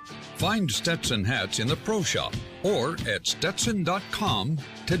team. Find Stetson hats in the Pro Shop or at Stetson.com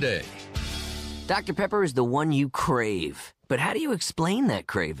today. Dr. Pepper is the one you crave. But how do you explain that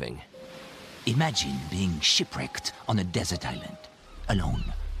craving? Imagine being shipwrecked on a desert island, alone.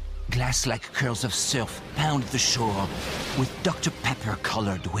 Glass like curls of surf pound the shore with Dr.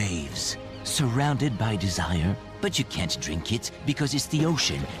 Pepper-colored waves. Surrounded by desire, but you can't drink it because it's the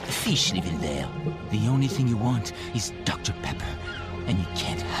ocean. Fish live in there. The only thing you want is Dr. Pepper, and you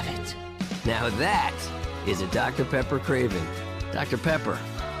can't have it. Now that is a Dr. Pepper craving. Dr. Pepper,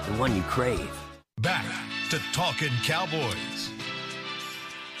 the one you crave. Back to Talking Cowboys.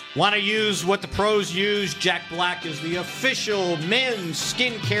 Want to use what the pros use? Jack Black is the official men's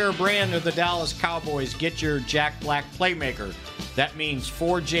skincare brand of the Dallas Cowboys. Get your Jack Black Playmaker. That means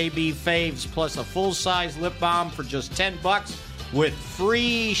 4 JB faves plus a full-size lip balm for just $10 with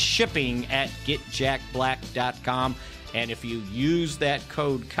free shipping at getjackblack.com. And if you use that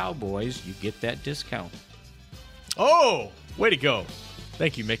code Cowboys, you get that discount. Oh, way to go.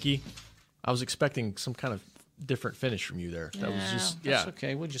 Thank you, Mickey. I was expecting some kind of different finish from you there. That was just, That's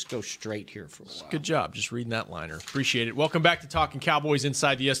okay. We'll just go straight here for a while. Good job. Just reading that liner. Appreciate it. Welcome back to Talking Cowboys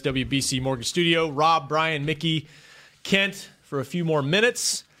inside the SWBC Morgan Studio. Rob, Brian, Mickey, Kent for a few more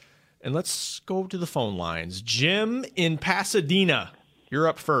minutes. And let's go to the phone lines. Jim in Pasadena, you're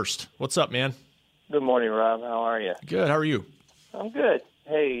up first. What's up, man? Good morning, Rob. How are you? Good. How are you? I'm good.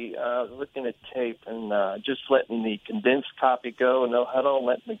 Hey, looking at tape and just letting the condensed copy go, no huddle,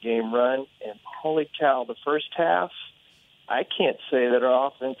 letting the game run. And holy cow, the first half, I can't say that our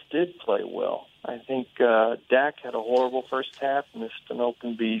offense did play well. I think Dak had a horrible first half, missed an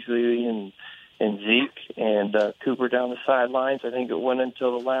open Beasley and Zeke and Cooper down the sidelines. I think it went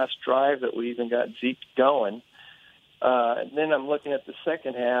until the last drive that we even got Zeke going. And then I'm looking at the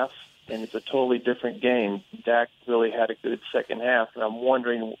second half, and it's a totally different game. Dak really had a good second half, and I'm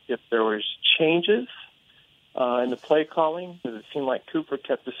wondering if there was changes in the play calling, because it seemed like Cooper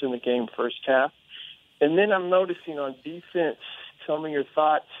kept us in the game first half. And then I'm noticing on defense, tell me your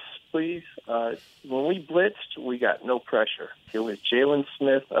thoughts, please. When we blitzed, we got no pressure. It was Jalen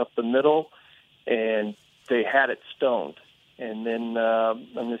Smith up the middle, and they had it stoned. And then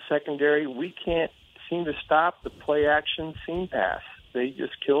in the secondary, we can't seem to stop the play-action seam pass. They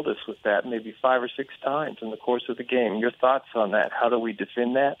just killed us with that maybe 5 or 6 times in the course of the game. Your thoughts on that? How do we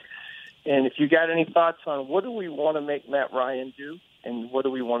defend that? And if you got any thoughts on what do we want to make Matt Ryan do and what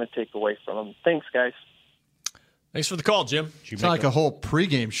do we want to take away from him? Thanks, guys. Thanks for the call, Jim. It's like a whole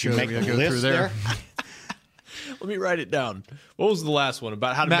pregame show we got to go through there. Let me write it down. What was the last one?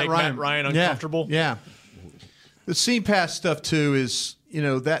 About how to make Matt Ryan uncomfortable? Yeah. The seam pass stuff, too, is,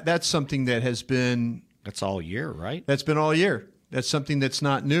 that's something that has been... That's all year, right? That's been all year. That's something that's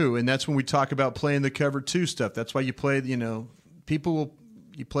not new, and that's when we talk about playing the cover 2 stuff. That's why you play, you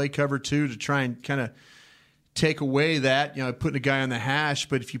play cover 2 to try and kind of take away that, putting a guy on the hash.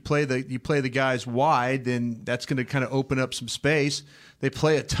 But if you play the guys wide, then that's going to kind of open up some space. They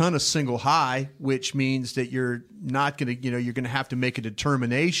play a ton of single high, which means that you're not going to, you're going to have to make a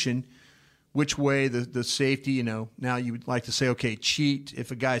determination which way the safety, now you would like to say, okay, cheat.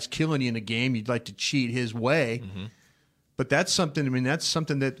 If a guy's killing you in a game, you'd like to cheat his way. Mm-hmm. But that's something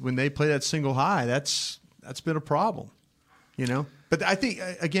that when they play that single high, that's been a problem, But I think,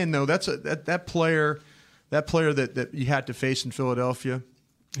 again, though, that player that you had to face in Philadelphia,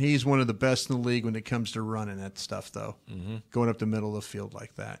 he's one of the best in the league when it comes to running that stuff, though, going up the middle of the field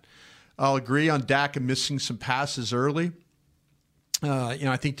like that. I'll agree on Dak and missing some passes early.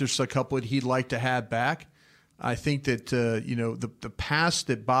 I think there's a couple that he'd like to have back. I think that, the pass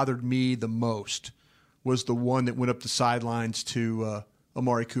that bothered me the most was the one that went up the sidelines to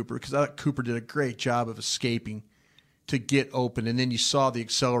Amari Cooper, because I thought Cooper did a great job of escaping to get open, and then you saw the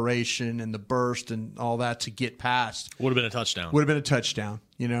acceleration and the burst and all that to get past. Would have been a touchdown. Would have been a touchdown.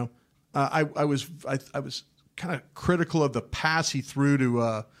 I was kind of critical of the pass he threw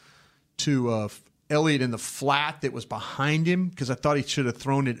to Elliott in the flat that was behind him because I thought he should have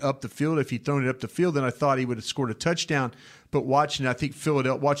thrown it up the field. If he'd thrown it up the field, then I thought he would have scored a touchdown. But watching it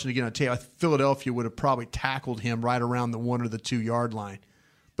again on tape, Philadelphia would have probably tackled him right around the 1 or the 2 yard line.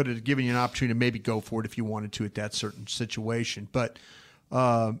 But it had given you an opportunity to maybe go for it if you wanted to at that certain situation. But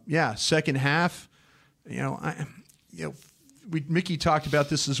second half, Mickey talked about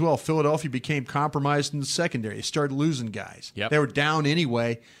this as well. Philadelphia became compromised in the secondary. They started losing guys. Yep. They were down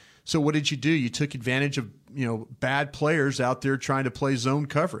anyway. So what did you do? You took advantage of bad players out there trying to play zone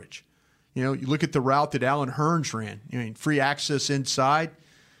coverage. You look at the route that Allen Hurns ran. Free access inside.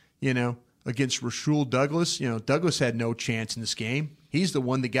 Against Rasul Douglas. Douglas had no chance in this game. He's the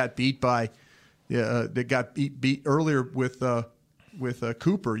one that got beat by beat earlier with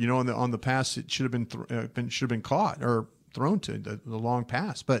Cooper. On the pass it should have been caught or thrown to the long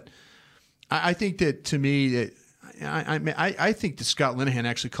pass. But I think that to me that. I think that Scott Linehan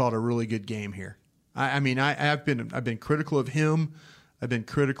actually called a really good game here. I've been critical of him. I've been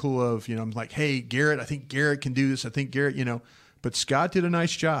critical of I'm like, hey, Garrett. I think Garrett can do this. I think Garrett. But Scott did a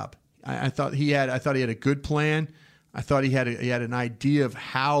nice job. I thought he had a good plan. I thought he had an idea of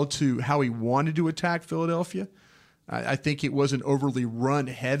how he wanted to attack Philadelphia. I think it wasn't overly run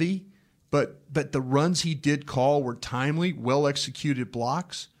heavy, but the runs he did call were timely, well executed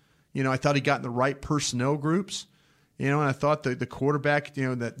blocks. I thought he got in the right personnel groups. And I thought the quarterback,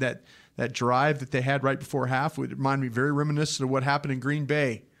 that drive that they had right before half would remind me very reminiscent of what happened in Green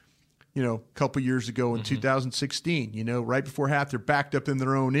Bay, a couple years ago in 2016. Right before half, they're backed up in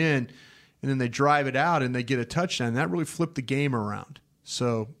their own end, and then they drive it out and they get a touchdown. And that really flipped the game around.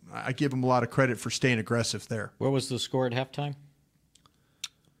 So I give them a lot of credit for staying aggressive there. What was the score at halftime?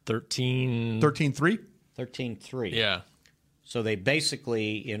 13-3? 13-3. Yeah. So they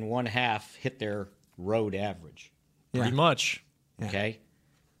basically, in one half, hit their road average. Pretty much. Okay.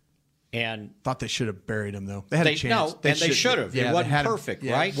 And thought they should have buried him, though. They had a chance. No, they should have. Yeah, it wasn't perfect,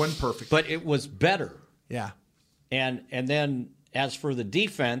 right? It wasn't perfect. But it was better. Yeah. And then as for the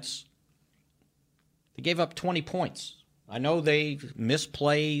defense, they gave up 20 points. I know they missed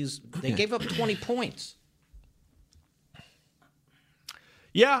plays. They gave up 20 points.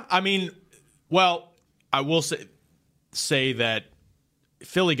 Yeah, I will say that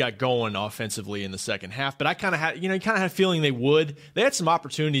Philly got going offensively in the second half, but I kind of had, a feeling they would. They had some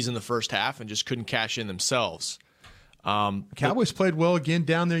opportunities in the first half and just couldn't cash in themselves. Cowboys played well again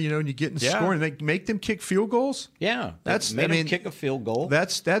down there, and you get in scoring. They make them kick field goals. Yeah, made them kick a field goal.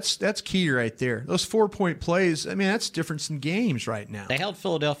 That's key right there. Those 4-point plays. That's difference in games right now. They held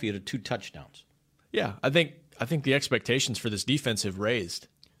Philadelphia to 2 touchdowns. Yeah, I think the expectations for this defense have raised.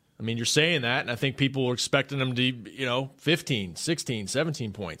 You're saying that, and I think people are expecting them to, 15, 16,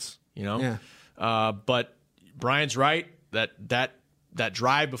 17 points, Yeah. But Brian's right that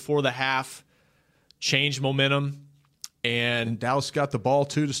drive before the half changed momentum. And Dallas got the ball,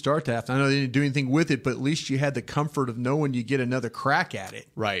 too, to start the half. I know they didn't do anything with it, but at least you had the comfort of knowing you get another crack at it.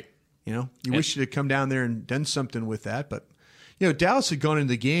 Right. You wish you'd have come down there and done something with that. But, Dallas had gone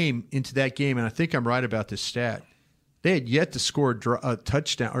into that game, and I think I'm right about this stat. They had yet to score a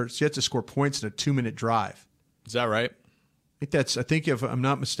touchdown or yet to score points in a 2-minute drive. Is that right? I think if I'm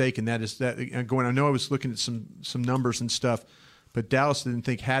not mistaken, that is that. I know I was looking at some numbers and stuff, but Dallas didn't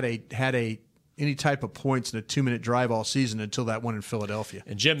think had any type of points in a 2-minute drive all season until that one in Philadelphia.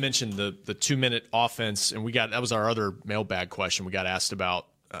 And Jim mentioned the 2-minute offense, and that was our other mailbag question we got asked about.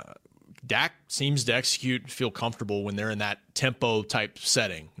 Dak seems to execute and feel comfortable when they're in that tempo type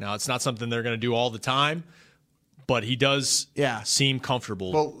setting. Now, it's not something they're going to do all the time. But he does seem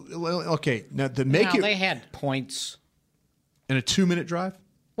comfortable. Well, okay. Now, they had points. In a 2-minute drive?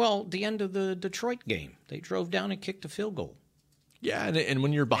 Well, the end of the Detroit game. They drove down and kicked a field goal. Yeah, and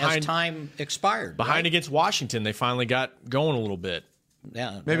when you're behind. As time expired. Against Washington, they finally got going a little bit.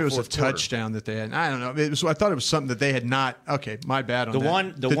 Yeah, maybe it was a touchdown that they had. I don't know. I thought it was something that they had not. Okay, my bad on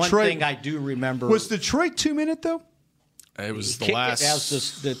that. The one thing I do remember. Was Detroit 2-minute, though? It was the kicked last. It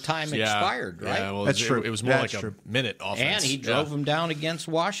as the time expired, right? Yeah, well, that's true. It was more like a minute offense. And he drove him down against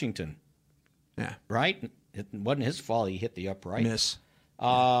Washington. Yeah. Right? It wasn't his fault he hit the upright. Miss.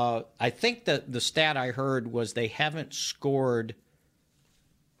 I think that the stat I heard was they haven't scored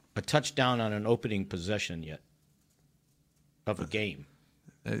a touchdown on an opening possession yet of a game.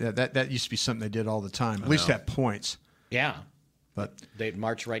 That used to be something they did all the time. At least at points. Yeah. But they'd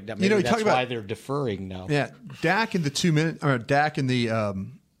march right down. Maybe that's why they're deferring now. Yeah, Dak in the 2-minute or Dak in the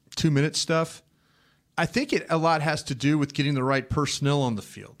 2-minute stuff. I think a lot has to do with getting the right personnel on the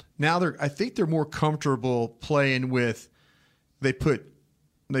field. Now I think they're more comfortable playing with. They put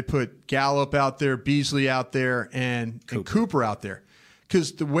Gallup out there, Beasley out there, and Cooper out there.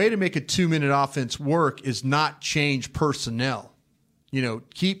 because the way to make a 2-minute offense work is not change personnel.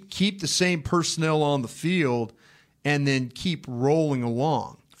 Keep the same personnel on the field, and then keep rolling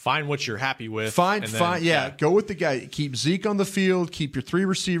along. Find what you're happy with. Go with the guy. Keep Zeke on the field. Keep your 3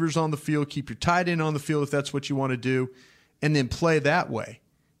 receivers on the field. Keep your tight end on the field if that's what you want to do, and then play that way.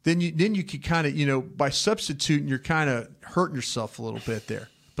 Then you could kind of, by substituting, you're kind of hurting yourself a little bit there.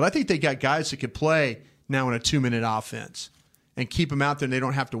 But I think they got guys that could play now in a 2-minute offense and keep them out there, and they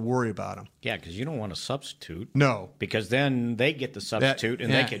don't have to worry about them. Yeah, because you don't want to substitute. No. Because then they get the substitute,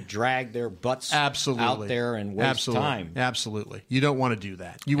 and they could drag their butts out there and waste time. Absolutely. You don't want to do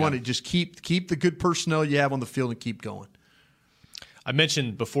that. You want to just keep the good personnel you have on the field and keep going. I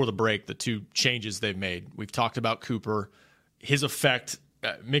mentioned before the break the 2 changes they've made. We've talked about Cooper. His effect,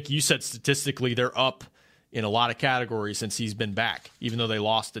 Mickey, you said statistically they're up in a lot of categories since he's been back, even though they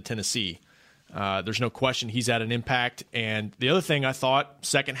lost to Tennessee. There's no question he's had an impact. And the other thing I thought,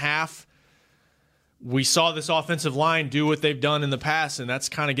 second half, we saw this offensive line do what they've done in the past, and that's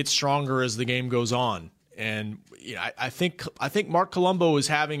kind of gets stronger as the game goes on. And I think Mark Colombo is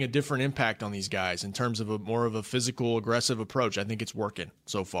having a different impact on these guys in terms of more of a physical, aggressive approach. I think it's working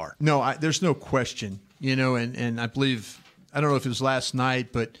so far. No, there's no question. And I believe, I don't know if it was last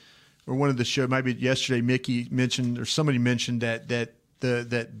night, but or one of the show, maybe yesterday, Mickey mentioned or somebody mentioned that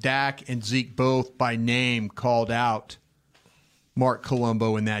Dak and Zeke both by name called out Mark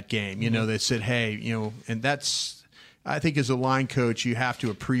Colombo in that game. They said, hey, and that's, I think as a line coach, you have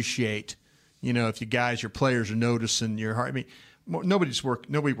to appreciate, if your players are noticing your heart. I mean, nobody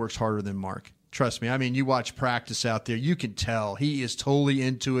works harder than Mark. Trust me. I mean, you watch practice out there, you can tell he is totally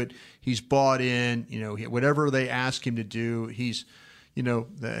into it. He's bought in, whatever they ask him to do, he's,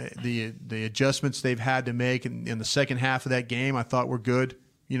 the adjustments they've had to make in the second half of that game, I thought were good,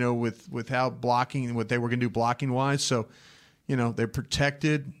 with how blocking and what they were going to do blocking wise. So, they're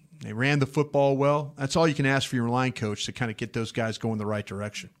protected. They ran the football well. That's all you can ask for your line coach to kind of get those guys going the right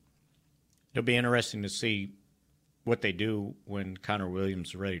direction. It'll be interesting to see what they do when Connor Williams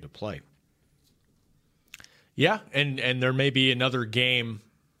is ready to play. Yeah, and there may be another game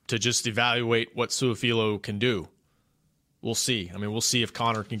to just evaluate what Su'a-Filo can do. We'll see. I mean, we'll see if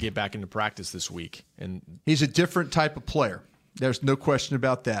Connor can get back into practice this week. And he's a different type of player. There's no question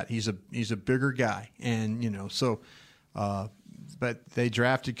about that. He's a bigger guy, and but they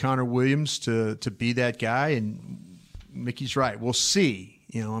drafted Connor Williams to be that guy, and Mickey's right. We'll see.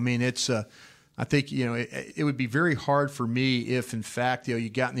 It's I think it would be very hard for me if, in fact, you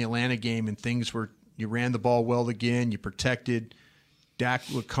got in the Atlanta game and things were you ran the ball well again, you protected, Dak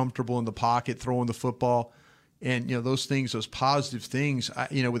looked comfortable in the pocket throwing the football. And, those things, those positive things,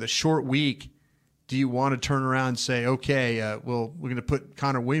 with a short week, do you want to turn around and say, okay, we're going to put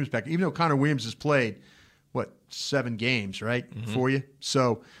Connor Williams back, even though Connor Williams has played, 7 games, right, for you?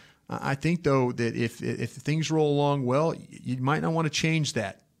 So I think, though, that if things roll along well, you might not want to change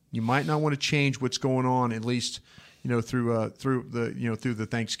that. You might not want to change what's going on, at least, through the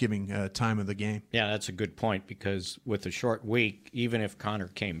Thanksgiving time of the game. Yeah, that's a good point, because with a short week, even if Connor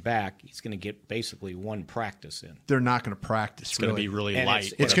came back, he's going to get basically 1 practice in. They're not going to practice. It's going to be really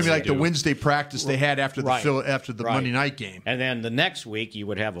light. It's going to be like the Wednesday practice they had after the Monday night game. And then the next week you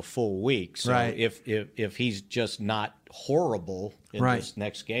would have a full week. So if he's just not horrible in this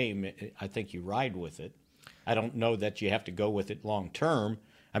next game, I think you ride with it. I don't know that you have to go with it long term.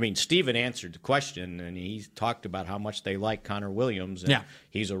 I mean, Steven answered the question, and he talked about how much they like Connor Williams. And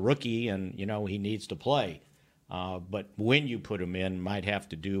he's a rookie, and, he needs to play. But when you put him in might have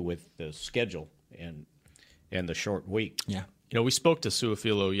to do with the schedule and the short week. Yeah. We spoke to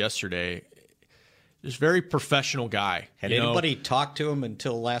Su'a-Filo yesterday. He's a very professional guy. Had anybody talked to him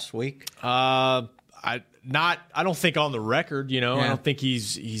until last week? I don't think on the record, I don't think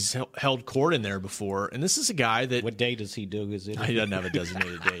he's held court in there before. And this is a guy that... What day does he do? He doesn't have a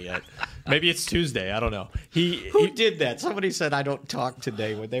designated day yet. Maybe it's Tuesday. I don't know. Who did that? Somebody said, I don't talk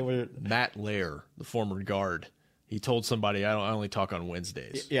today when they were... Matt Lair, the former guard. He told somebody, I only talk on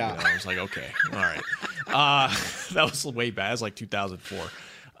Wednesdays. Yeah. I was like, okay, all right. That was way back. That was like 2004.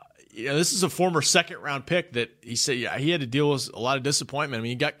 This is a former second-round pick that he said he had to deal with a lot of disappointment. I mean,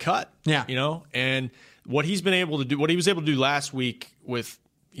 he got cut. Yeah. And what he was able to do last week with,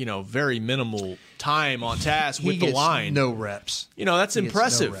 very minimal time on task with the line. No reps. That's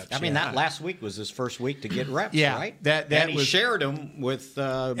impressive. No reps, I mean, that last week was his first week to get reps, right? And he shared them with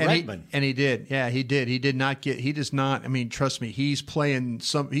Redmond. And he did. Yeah, he did. He does not, I mean, trust me, he's playing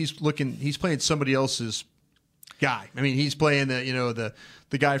somebody else's guy. I mean, he's playing the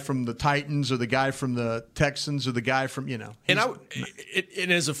guy from the Titans or the guy from the Texans or the guy from,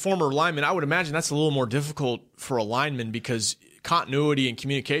 And as a former lineman, I would imagine that's a little more difficult for a lineman because continuity and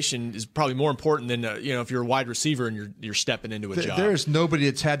communication is probably more important than if you're a wide receiver and you're stepping into a job. There's nobody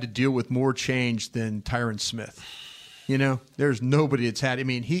that's had to deal with more change than Tyron Smith. There's nobody that's had. I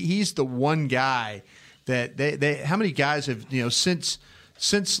mean, he's the one guy that they how many guys have since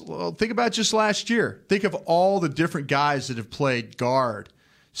think about just last year. Think of all the different guys that have played guard.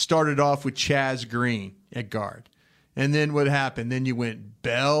 Started off with Chaz Green at guard. And then what happened? Then you went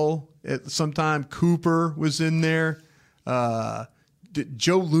Bell at sometime. Cooper was in there. Did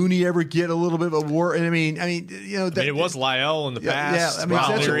Joe Looney ever get a little bit of a war? And I mean, it was Lyle in the past. Yeah,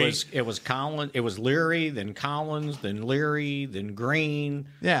 it was Collins. It was Leary, then Collins, then Leary, then Green,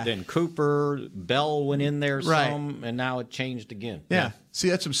 then Cooper. Bell went in there some, and now it changed again. Yeah. See,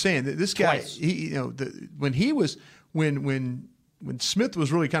 that's what I'm saying. This guy, when Smith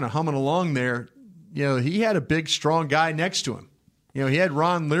was really kind of humming along there, he had a big, strong guy next to him. He had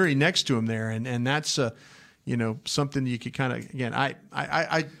Ron Leary next to him there, and that's something you could kind of, again,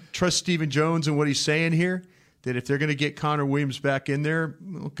 I trust Stephen Jones and what he's saying here, that if they're going to get Connor Williams back in there,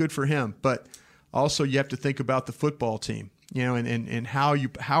 well, good for him. But also you have to think about the football team, and how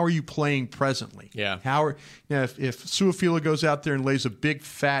are you playing presently? Yeah. If Su'a-Filo goes out there and lays a big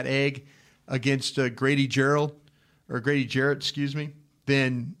fat egg against Grady Jarrett,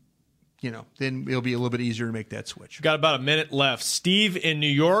 then it'll be a little bit easier to make that switch. We've got about a minute left. Steve in New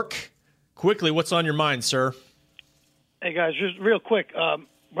York, quickly, what's on your mind, sir? Hey, guys, just real quick.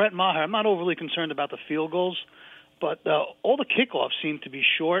 Brett Maher, I'm not overly concerned about the field goals, but all the kickoffs seem to be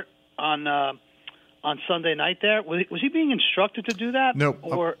short on Sunday night there. Was he being instructed to do that? No,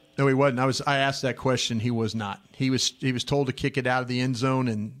 or no, he wasn't. I asked that question. He was not. He was told to kick it out of the end zone,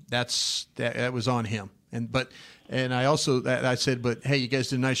 and that was on him. And I said, but hey, you guys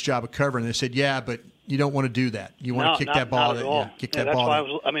did a nice job of covering. They said, yeah, but you don't want to do that. You want to kick that ball. Kick that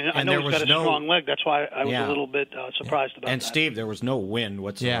ball. I know he's got a strong leg. That's why I was a little bit surprised about that. And Steve, there was no wind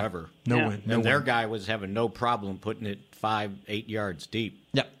whatsoever. No wind. And their guy was having no problem putting it 5-8 yards deep.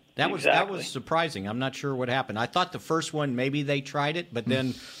 Yep. That was surprising. I'm not sure what happened. I thought the first one maybe they tried it, but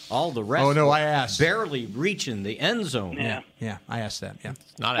then all the rest. Oh no, I asked. Barely reaching the end zone. Yeah, I asked that. Yeah.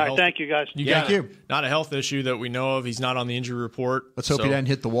 Not all right, thank you guys. Thank you. Not a health issue that we know of. He's not on the injury report. Let's hope he doesn't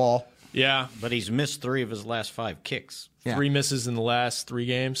hit the wall. Yeah, but he's missed 3 of his last 5 kicks. Yeah. 3 misses in the last 3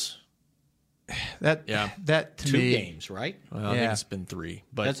 games. That to 2 me, games, right? Well, I think it's been 3.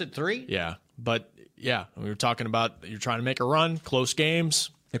 But is it 3? Yeah, but yeah, we were talking about you're trying to make a run, close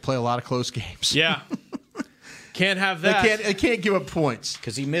games. They play a lot of close games. Yeah, can't have that. They can't give up points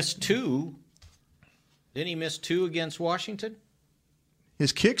because he missed 2. Didn't he miss 2 against Washington?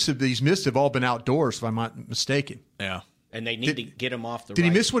 His kicks he's missed have all been outdoors, if I'm not mistaken. Yeah. And they need to get him off the Did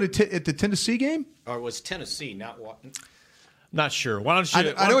he miss one at the Tennessee game? Or it was Tennessee, not Washington? Not sure. Why don't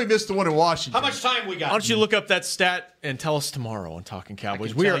you? I know he missed the one in Washington. How much time we got? Why don't you look up that stat and tell us tomorrow on Talking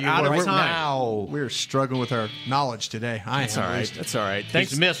Cowboys? We are out of time. Now. We're struggling with our knowledge today. That's all right. That's all right.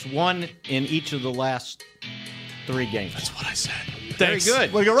 He's missed 1 in each of the last 3 games. That's what I said. Thanks. Very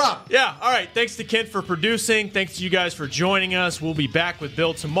good. Way to go, Rob. Yeah. All right. Thanks to Kent for producing. Thanks to you guys for joining us. We'll be back with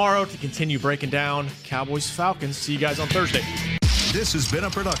Bill tomorrow to continue breaking down Cowboys-Falcons. See you guys on Thursday. This has been a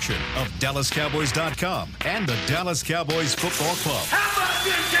production of DallasCowboys.com and the Dallas Cowboys Football Club. How about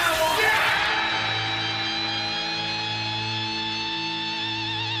this, Cowboys? Yeah!